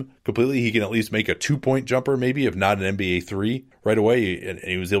under him completely. He can at least make a 2-point jumper, maybe, if not an NBA 3 right away. And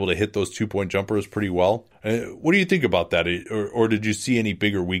he was able to hit those 2-point jumpers pretty well. What do you think about that? Or did you see any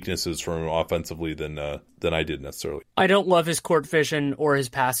bigger weaknesses from him offensively than I did necessarily? I don't love his court vision or his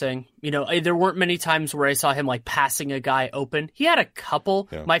passing. There weren't many times where I saw him like passing a guy open. He had a couple.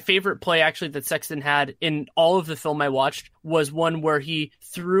 Yeah. My favorite play actually that Sexton had in all of the film I watched was one where he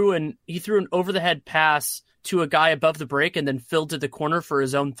threw an over the head pass to a guy above the break and then filled to the corner for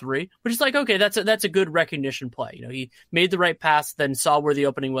his own 3, which is like, okay, that's a good recognition play. He made the right pass, then saw where the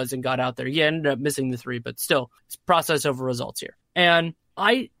opening was and got out there. He ended up missing the 3, but still, it's process over results here. And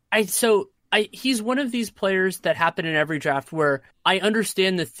he's one of these players that happen in every draft where I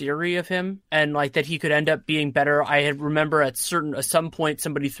understand the theory of him and like that he could end up being better. I remember at some point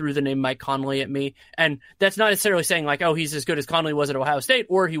somebody threw the name Mike Conley at me, and that's not necessarily saying like, oh, he's as good as Conley was at Ohio State,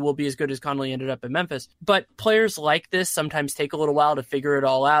 or he will be as good as Conley ended up at Memphis. But players like this sometimes take a little while to figure it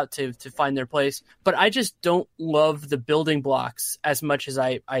all out, to find their place. But I just don't love the building blocks as much as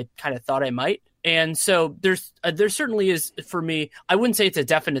I kind of thought I might. And so there certainly is, for me, I wouldn't say it's a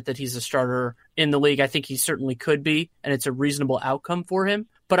definite that he's a starter in the league. I think he certainly could be, and it's a reasonable outcome for him.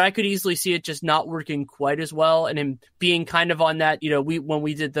 But I could easily see it just not working quite as well, and him being kind of on that, when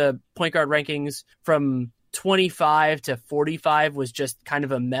we did the point guard rankings from 25 to 45 was just kind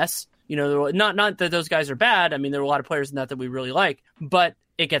of a mess. Not that those guys are bad. I mean, there were a lot of players in that we really like, but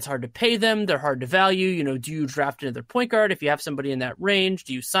it gets hard to pay them. They're hard to value. Do you draft another point guard? If you have somebody in that range,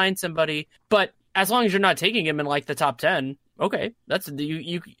 do you sign somebody? But as long as you're not taking him in like the top 10, okay, that's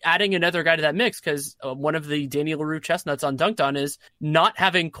you adding another guy to that mix, because one of the Danny LaRue chestnuts on Dunked On is not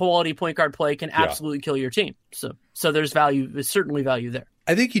having quality point guard play can absolutely kill your team. So there's value. There's certainly value there.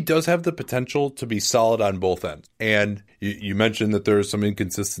 I think he does have the potential to be solid on both ends. And you mentioned that there are some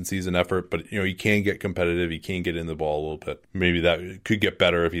inconsistencies in effort, but he can get competitive. He can get in the ball a little bit. Maybe that could get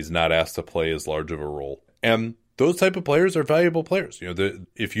better if he's not asked to play as large of a role. And those type of players are valuable players.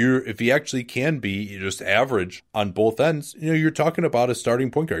 If he actually can be just average on both ends, you're talking about a starting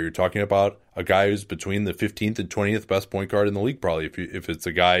point guard. You're talking about a guy who's between the 15th and 20th best point guard in the league, probably, if it's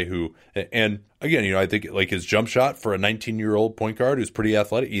a guy who, and again, I think like his jump shot for a 19-year-old point guard who's pretty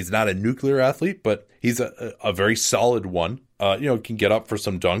athletic. He's not a nuclear athlete, but he's a very solid one. Can get up for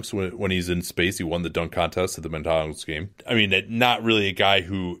some dunks when he's in space. He won the dunk contest at the McDonald's game. I mean, not really a guy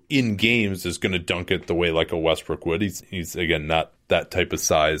who in games is going to dunk it the way like a Westbrook would. He's again, not that type of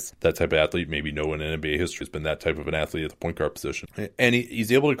size, that type of athlete. Maybe no one in NBA history has been that type of an athlete at the point guard position. And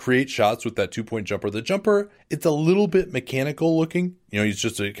he's able to create shots with that 2-point jumper. The jumper, it's a little bit mechanical looking. He's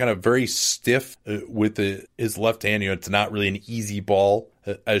just a kind of very stiff with his left hand. It's not really an easy ball,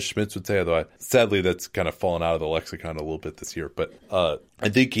 as Schmitz would say, although sadly that's kind of fallen out of the lexicon a little bit this year. But I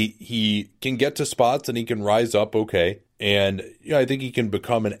think he can get to spots and he can rise up okay. And I think he can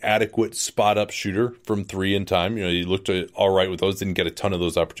become an adequate spot-up shooter from three in time. He looked all right with those. Didn't get a ton of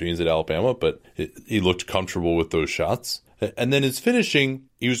those opportunities at Alabama, but he looked comfortable with those shots. And then his finishing,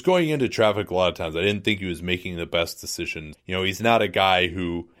 he was going into traffic a lot of times. I didn't think he was making the best decisions. He's not a guy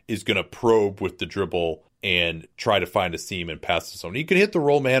who is going to probe with the dribble and try to find a seam and pass to someone. He can hit the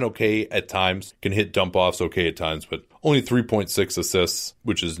roll man okay at times, can hit dump-offs okay at times, but only 3.6 assists,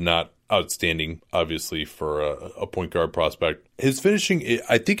 which is not outstanding, obviously, for a point guard prospect. His finishing,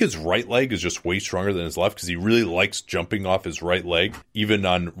 I think his right leg is just way stronger than his left because he really likes jumping off his right leg, even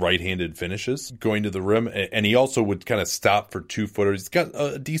on right-handed finishes, going to the rim. And he also would kind of stop for 2-footers. He's got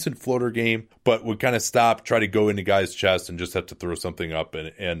a decent floater game, but would kind of stop, try to go into guys' chest and just have to throw something up.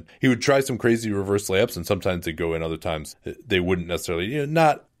 And he would try some crazy reverse layups, and sometimes they go in, other times they wouldn't necessarily.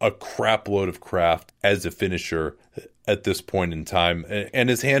 Not a crap load of craft as a finisher at this point in time. And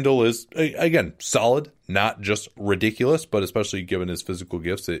his handle is, again, solid, not just ridiculous, but especially given his physical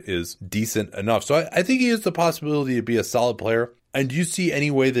gifts, it is decent enough. So I think he has the possibility to be a solid player. And do you see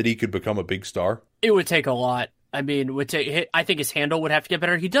any way that he could become a big star? It would take a lot. I mean, I think his handle would have to get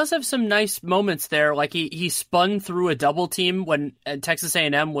better. He does have some nice moments there. Like he spun through a double team when Texas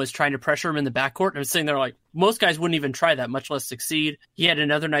A&M was trying to pressure him in the backcourt. And I was sitting there like, most guys wouldn't even try that, much less succeed. He had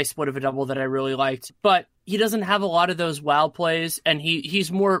another nice split of a double that I really liked. But he doesn't have a lot of those wow plays, and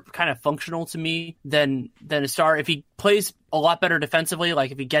he's more kind of functional to me than a star. If he plays a lot better defensively,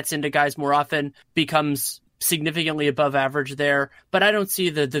 like if he gets into guys more often, becomes significantly above average there, but I don't see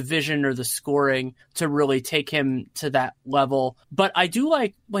the vision or the scoring to really take him to that level. But I do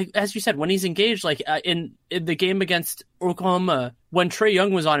like as you said, when he's engaged, like in the game against Oklahoma, when Trae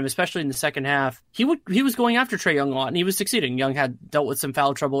Young was on him, especially in the second half, he was going after Trae Young a lot, and he was succeeding. Young had dealt with some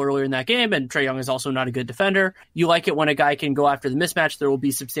foul trouble earlier in that game, and Trae Young is also not a good defender. You like it when a guy can go after the mismatch. There will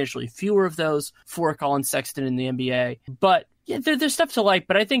be substantially fewer of those for Colin Sexton in the NBA. But yeah, there's stuff to like,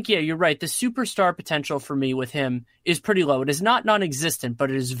 but I think, you're right. The superstar potential for me with him is pretty low. It is not non-existent, but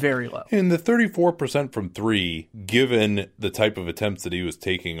it is very low. And the 34% from three, given the type of attempts that he was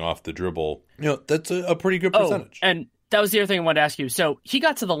taking off the dribble, that's a pretty good percentage. And that was the other thing I wanted to ask you. So he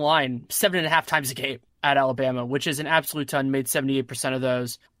got to the line 7.5 times a game at Alabama, which is an absolute ton, made 78% of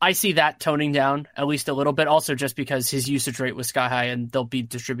those. I see that toning down at least a little bit, also just because his usage rate was sky high and they'll be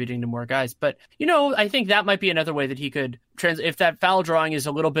distributing to more guys. But, I think that might be another way that he could if that foul drawing is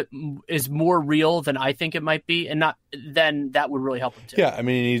is more real than I think it might be, and not, then that would really help him too. Yeah, I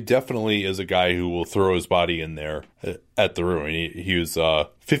mean, he definitely is a guy who will throw his body in there at the rim. I mean, he was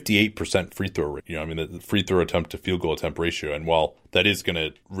 58% free throw rate. The free throw attempt to field goal attempt ratio. And while that is going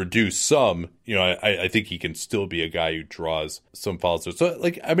to reduce some, I think he can still be a guy who draws some fouls. So,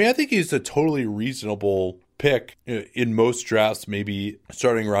 I think he's a totally reasonable pick in most drafts, maybe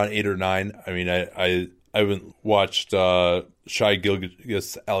starting around 8 or 9. I mean, I haven't watched Shai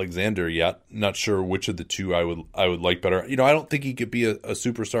Gilgeous-Alexander yet. Not sure which of the two I would like better. I don't think he could be a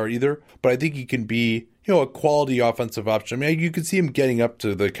superstar either, but I think he can be a quality offensive option. I mean, you could see him getting up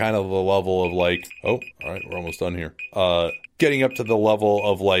to the kind of the level of all right, we're almost done here. Getting up to the level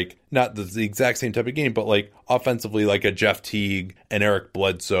of not the exact same type of game, but offensively like a Jeff Teague and Eric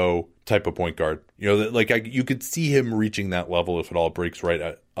Bledsoe type of point guard. You could see him reaching that level if it all breaks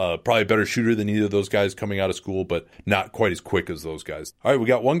right. Probably a better shooter than either of those guys coming out of school, but not quite as quick as those guys. All right, we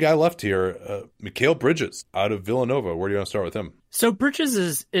got one guy left here, Mikal Bridges out of Villanova. Where do you want to start with him? So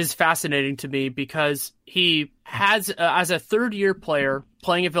Bridges is fascinating to me because he has, as a third-year player,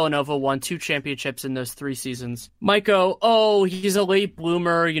 playing at Villanova, won 2 championships in those 3 seasons. Might go, he's a late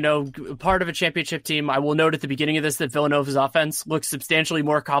bloomer, part of a championship team. I will note at the beginning of this that Villanova's offense looks substantially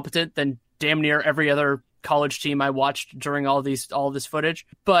more competent than damn near every other college team I watched during all this footage.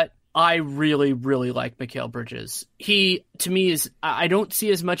 But I really, really like Mikal Bridges. He, to me, I don't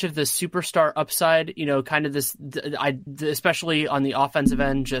see as much of the superstar upside, kind of this, especially on the offensive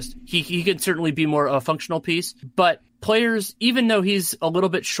end, just he could certainly be more a functional piece, but players, even though he's a little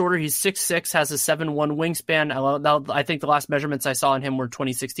bit shorter, he's 6'6", has a 7'1" wingspan. I think the last measurements I saw on him were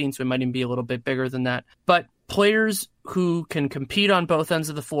 2016, so he might even be a little bit bigger than that. But players who can compete on both ends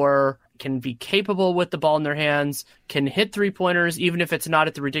of the floor, can be capable with the ball in their hands, can hit three-pointers, even if it's not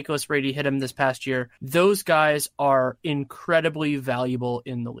at the ridiculous rate he hit him this past year. Those guys are incredibly valuable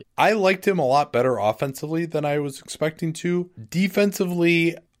in the league. I liked him a lot better offensively than I was expecting to.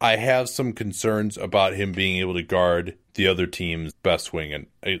 Defensively, I have some concerns about him being able to guard the other team's best wing.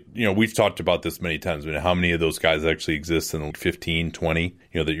 And, we've talked about this many times. I mean, how many of those guys actually exist in 15, 20,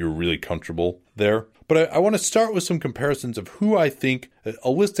 that you're really comfortable there. But I want to start with some comparisons of who I think, a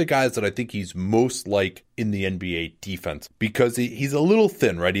list of guys that I think he's most like in the NBA defense. Because he's a little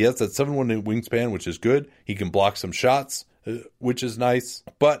thin, right? He has that 7'1" wingspan, which is good. He can block some shots, which is nice.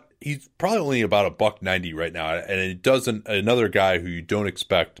 But he's probably only about $190 right now. And it doesn't, another guy who you don't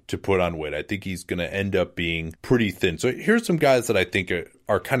expect to put on weight. I think he's going to end up being pretty thin. So here's some guys that I think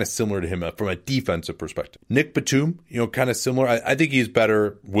are kind of similar to him from a defensive perspective. Nick Batum, kind of similar. I think he's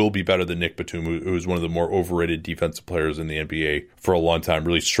better, will be better than Nick Batum, who is one of the more overrated defensive players in the NBA for a long time.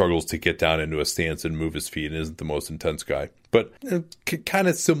 Really struggles to get down into a stance and move his feet and isn't the most intense guy. But kind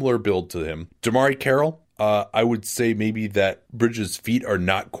of similar build to him. DeMarre Carroll. I would say maybe that Bridges' feet are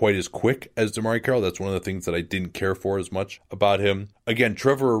not quite as quick as DeMarre Carroll. That's one of the things that I didn't care for as much about him. Again,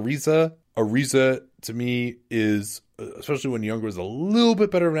 Trevor Ariza. Ariza, to me, is, especially when younger, is a little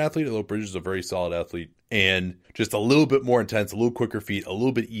bit better of an athlete, although Bridges is a very solid athlete. And just a little bit more intense, a little quicker feet, a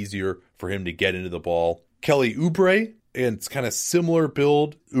little bit easier for him to get into the ball. Kelly Oubre, and it's kind of similar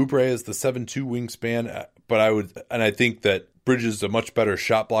build. Oubre is the 7'2" wingspan, but I think that Bridges is a much better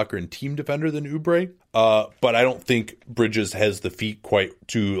shot blocker and team defender than Oubre. But I don't think Bridges has the feet quite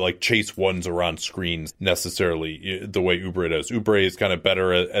to chase ones around screens necessarily the way Oubre does. Oubre is kind of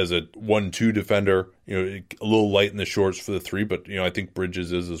better as a 1-2 defender, a little light in the shorts for the three, but I think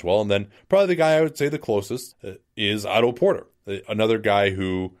Bridges is as well. And then probably the guy I would say the closest is Otto Porter, another guy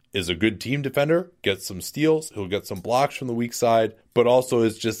who is a good team defender, gets some steals, he'll get some blocks from the weak side, but also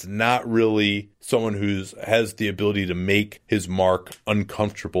is just not really someone who has the ability to make his mark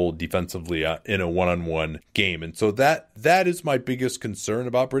uncomfortable defensively in a one-on-one game. And so that is my biggest concern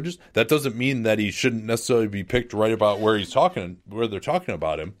about Bridges. That doesn't mean that he shouldn't necessarily be picked right about where they're talking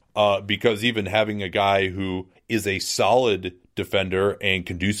about him, because even having a guy who is a solid defender and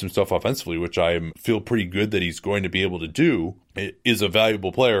can do some stuff offensively, which I feel pretty good that he's going to be able to do, is a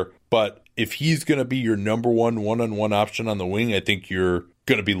valuable player. But if he's going to be your number one-on-one option on the wing, I think you're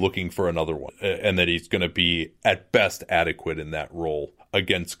going to be looking for another one, and that he's going to be at best adequate in that role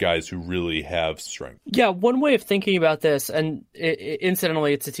against guys who really have strength. Yeah, one way of thinking about this, and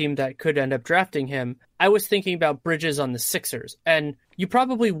incidentally, it's a team that could end up drafting him. I was thinking about Bridges on the Sixers, and you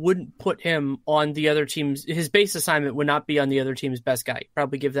probably wouldn't put him on the other team's, his base assignment would not be on the other team's best guy.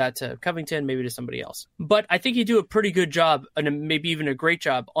 Probably give that to Covington, maybe to somebody else. But I think he'd do a pretty good job, and maybe even a great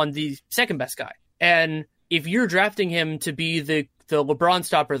job, on the second best guy. And if you're drafting him to be the LeBron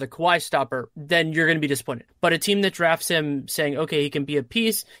stopper, the Kawhi stopper, then you're going to be disappointed. But a team that drafts him saying, okay, he can be a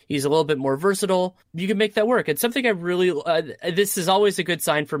piece, he's a little bit more versatile, you can make that work. It's something I really, this is always a good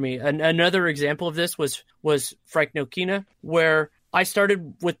sign for me. Another example of this was Frank Ntilikina, where I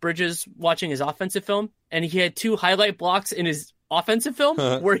started with Bridges watching his offensive film, and he had 2 highlight blocks in his offensive film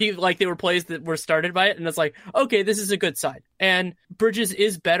where they were plays that were started by it, and it's like, okay, this is a good sign. And Bridges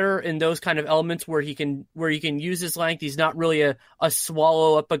is better in those kind of elements where he can use his length. He's not really a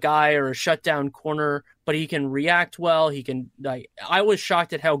swallow up a guy or a shutdown corner, but he can react well. He can. I was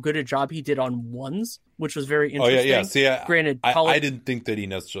shocked at how good a job he did on ones, which was very interesting. Oh yeah. See, granted, I didn't think that he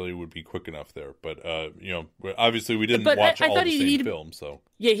necessarily would be quick enough there, but obviously we didn't watch all the same film. So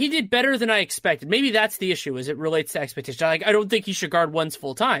yeah, he did better than I expected. Maybe that's the issue, as it relates to expectation. I don't think he should guard ones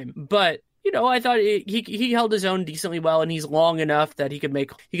full time, but I thought he held his own decently well, and he's long enough that he could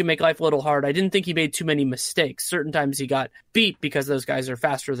make life a little hard. I didn't think he made too many mistakes. Certain times he got beat because those guys are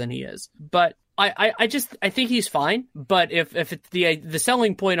faster than he is, but I think he's fine. But if it's the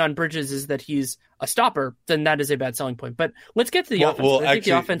selling point on Bridges is that he's a stopper, then that is a bad selling point. But let's get to the offense. I think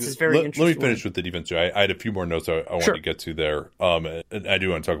the offense is very interesting. Let me finish with the defense too. I had a few more notes I want to get to there. And I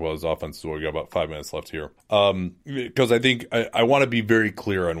do want to talk about his offense as well. We got about 5 minutes left here. Because I think I want to be very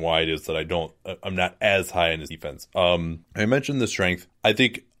clear on why it is that I'm not as high in his defense. I mentioned the strength. I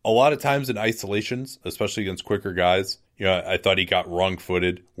think a lot of times in isolations, especially against quicker guys, I thought he got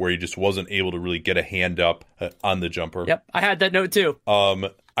wrong-footed, where he just wasn't able to really get a hand up on the jumper. Yep, I had that note too.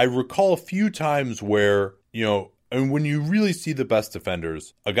 I recall a few times where, and when you really see the best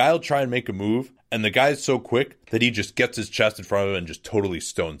defenders, a guy will try and make a move, and the guy's so quick that he just gets his chest in front of him and just totally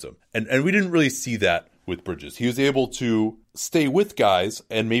stones him. And we didn't really see that with Bridges. He was able to stay with guys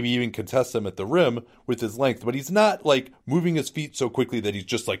and maybe even contest them at the rim with his length, but he's not moving his feet so quickly that he's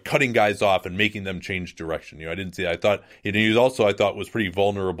just cutting guys off and making them change direction. I didn't see that. I thought he was also, was pretty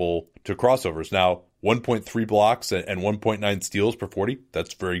vulnerable to crossovers. Now, 1.3 blocks and 1.9 steals per 40.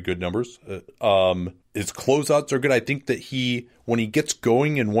 That's very good numbers. His closeouts are good. I think that when he gets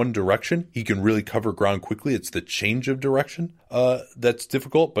going in one direction, he can really cover ground quickly. It's the change of direction that's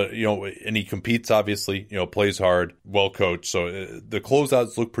difficult. But, and he competes, obviously, plays hard, well coached. So the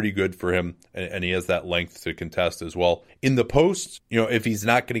closeouts look pretty good for him. And he has that length to contest as well. In the post, if he's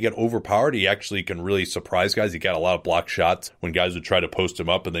not going to get overpowered, he actually can really surprise guys. He got a lot of block shots when guys would try to post him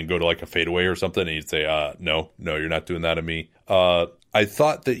up and then go to like a fadeaway or something. And he'd say, no, you're not doing that to me. I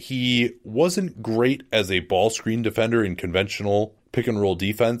thought that he wasn't great as a ball screen defender in conventional pick and roll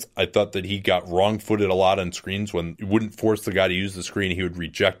defense. I thought that he got wrong-footed a lot on screens when he wouldn't force the guy to use the screen. He would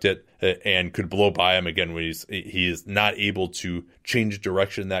reject it and could blow by him again when he is not able to change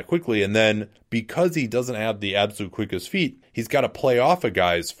direction that quickly. And then because he doesn't have the absolute quickest feet, he's got to play off a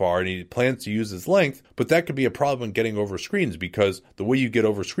guy as far, and he plans to use his length. But that could be a problem getting over screens, because the way you get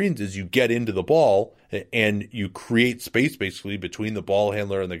over screens is you get into the ball and you create space basically between the ball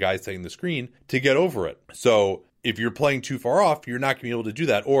handler and the guy setting the screen to get over it. So if you're playing too far off, you're not going to be able to do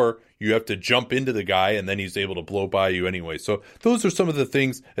that, or you have to jump into the guy and then he's able to blow by you anyway. So those are some of the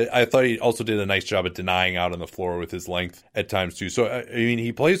things. I thought he also did a nice job at denying out on the floor with his length at times too. So, I mean,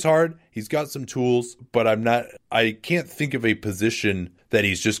 he plays hard. He's got some tools, but I can't think of a position that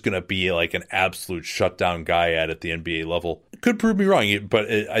he's just going to be like an absolute shutdown guy at the NBA level. Could prove me wrong, but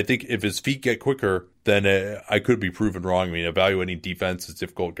I think if his feet get quicker, then I could be proven wrong. I mean, evaluating defense is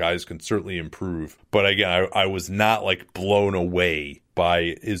difficult. Guys can certainly improve. But again, I was not like blown away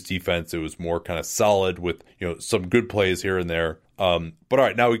by his defense. It was more kind of solid with, some good plays here and there. But all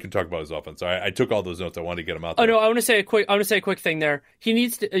right, now we can talk about his offense. I took all those notes. I wanted to get them out there. Oh no, I want to say a quick thing there. He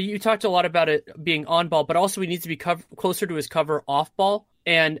needs to. You talked a lot about it being on ball, but also he needs to be closer to his cover off ball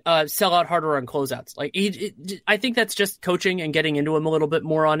and sell out harder on closeouts. Like I think that's just coaching and getting into him a little bit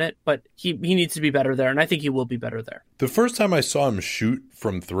more on it. But he needs to be better there, and I think he will be better there. The first time I saw him shoot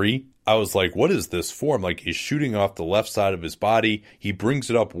from three, I was like, what is this form? Like, he's shooting off the left side of his body. He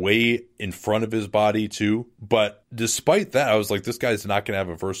brings it up way in front of his body, too. But despite that, I was like, this guy's not going to have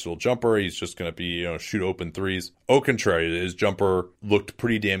a versatile jumper. He's just going to be, shoot open threes. Au contraire, his jumper looked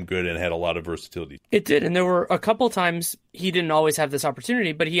pretty damn good and had a lot of versatility. It did. And there were a couple times he didn't always have this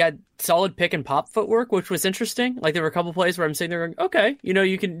opportunity, but he had solid pick and pop footwork, which was interesting. Like, there were a couple plays where I'm sitting there going, okay,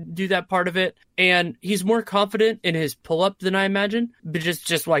 you can do that part of it. And he's more confident in his pull-up than I imagine, but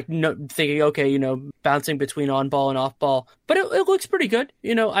just like thinking, okay, bouncing between on ball and off ball. But it looks pretty good.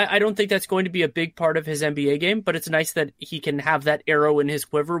 I don't think that's going to be a big part of his NBA game, but it's nice that he can have that arrow in his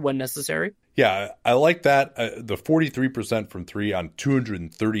quiver when necessary. Yeah, I like that. The 43% from three on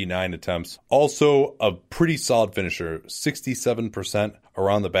 239 attempts. Also a pretty solid finisher, 67%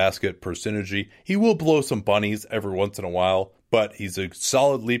 around the basket per synergy. He will blow some bunnies every once in a while, but he's a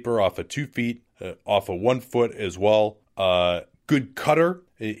solid leaper off of 2 feet, off of 1 foot as well. Good cutter.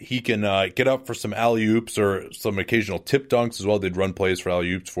 He can get up for some alley-oops or some occasional tip dunks as well. They'd run plays for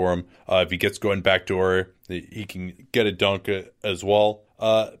alley-oops for him. If he gets going backdoor, he can get a dunk as well.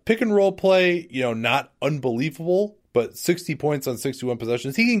 Pick and roll play, not unbelievable, but 60 points on 61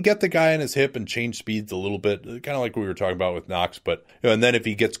 possessions. He can get the guy on his hip and change speeds a little bit, kind of like we were talking about with Knox. But and then if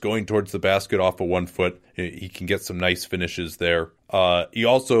he gets going towards the basket off of 1 foot, he can get some nice finishes there. He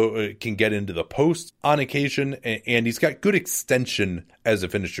also can get into the post on occasion, and he's got good extension as a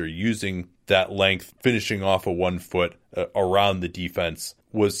finisher, using that length, finishing off of 1 foot around the defense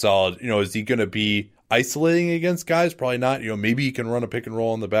was solid. Is he going to be isolating against guys? Probably not. Maybe he can run a pick and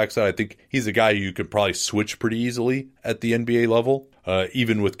roll on the backside. I think he's a guy you could probably switch pretty easily at the NBA level,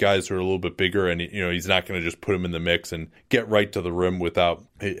 even with guys who are a little bit bigger. And, he's not going to just put him in the mix and get right to the rim without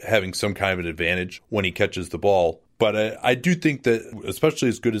having some kind of an advantage when he catches the ball. But I do think that, especially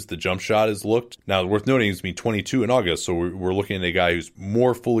as good as the jump shot has looked, now worth noting he's been 22 in August, so we're looking at a guy who's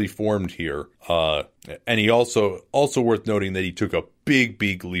more fully formed here. And he also worth noting that he took a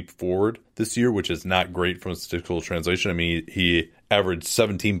big leap forward this year, which is not great from a statistical translation. I mean, he averaged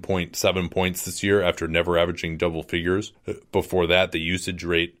 17.7 points this year after never averaging double figures. Before that, the usage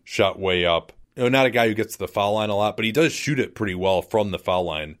rate shot way up. Not a guy who gets to the foul line a lot, but he does shoot it pretty well from the foul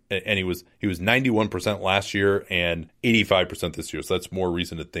line. And he was 91% last year and 85% this year. So that's more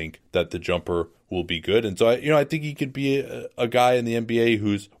reason to think that the jumper will be good. And so I think he could be a guy in the NBA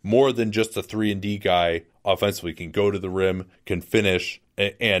who's more than just a 3-and-D guy. Offensively, can go to the rim, can finish,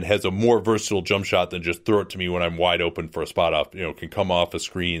 and has a more versatile jump shot than just throw it to me when I'm wide open for a spot up. Can come off of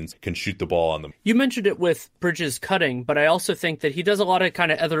screens, can shoot the ball on them. You mentioned it with Bridges cutting, but I also think that he does a lot of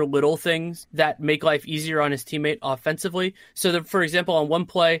kind of other little things that make life easier on his teammate offensively. So that, for example, on one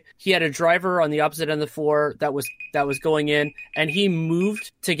play, he had a driver on the opposite end of the floor that was going in, and he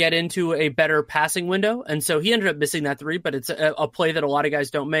moved to get into a better passing window. And so he ended up missing that three, but it's a play that a lot of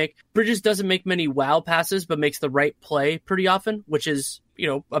guys don't make. Bridges doesn't make many wow passes, but makes the right play pretty often, which is,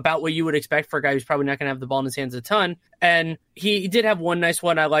 about what you would expect for a guy who's probably not going to have the ball in his hands a ton. And he did have one nice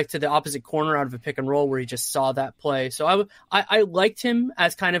one I liked to the opposite corner out of a pick and roll where he just saw that play. So I liked him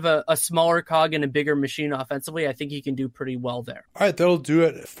as kind of a smaller cog in a bigger machine offensively. I think he can do pretty well there. All right, that'll do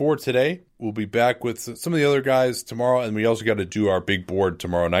it for today. We'll be back with some of the other guys tomorrow, and we also got to do our big board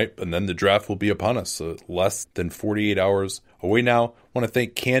tomorrow night, and then the draft will be upon us. So less than 48 hours away now. I want to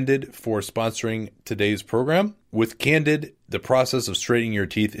thank Candid for sponsoring today's program. With Candid, the process of straightening your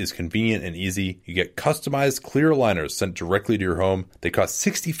teeth is convenient and easy. You get customized clear aligners sent directly to your home. They cost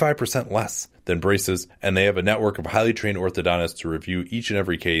 65% less than braces, and they have a network of highly trained orthodontists to review each and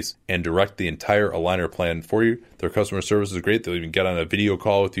every case and direct the entire aligner plan for you. Their customer service is great. They'll even get on a video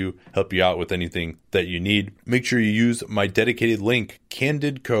call with you, help you out with anything that you need. Make sure you use my dedicated link,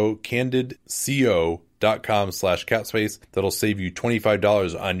 candidco.com/capspace. That'll save you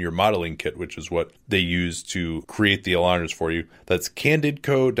 $25 on your modeling kit, which is what they use to create the aligners for you. That's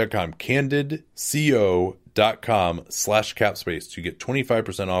candidco.com, candidco.com/capspace to get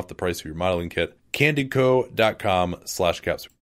 25% off the price of your modeling kit. candidco.com/capspace.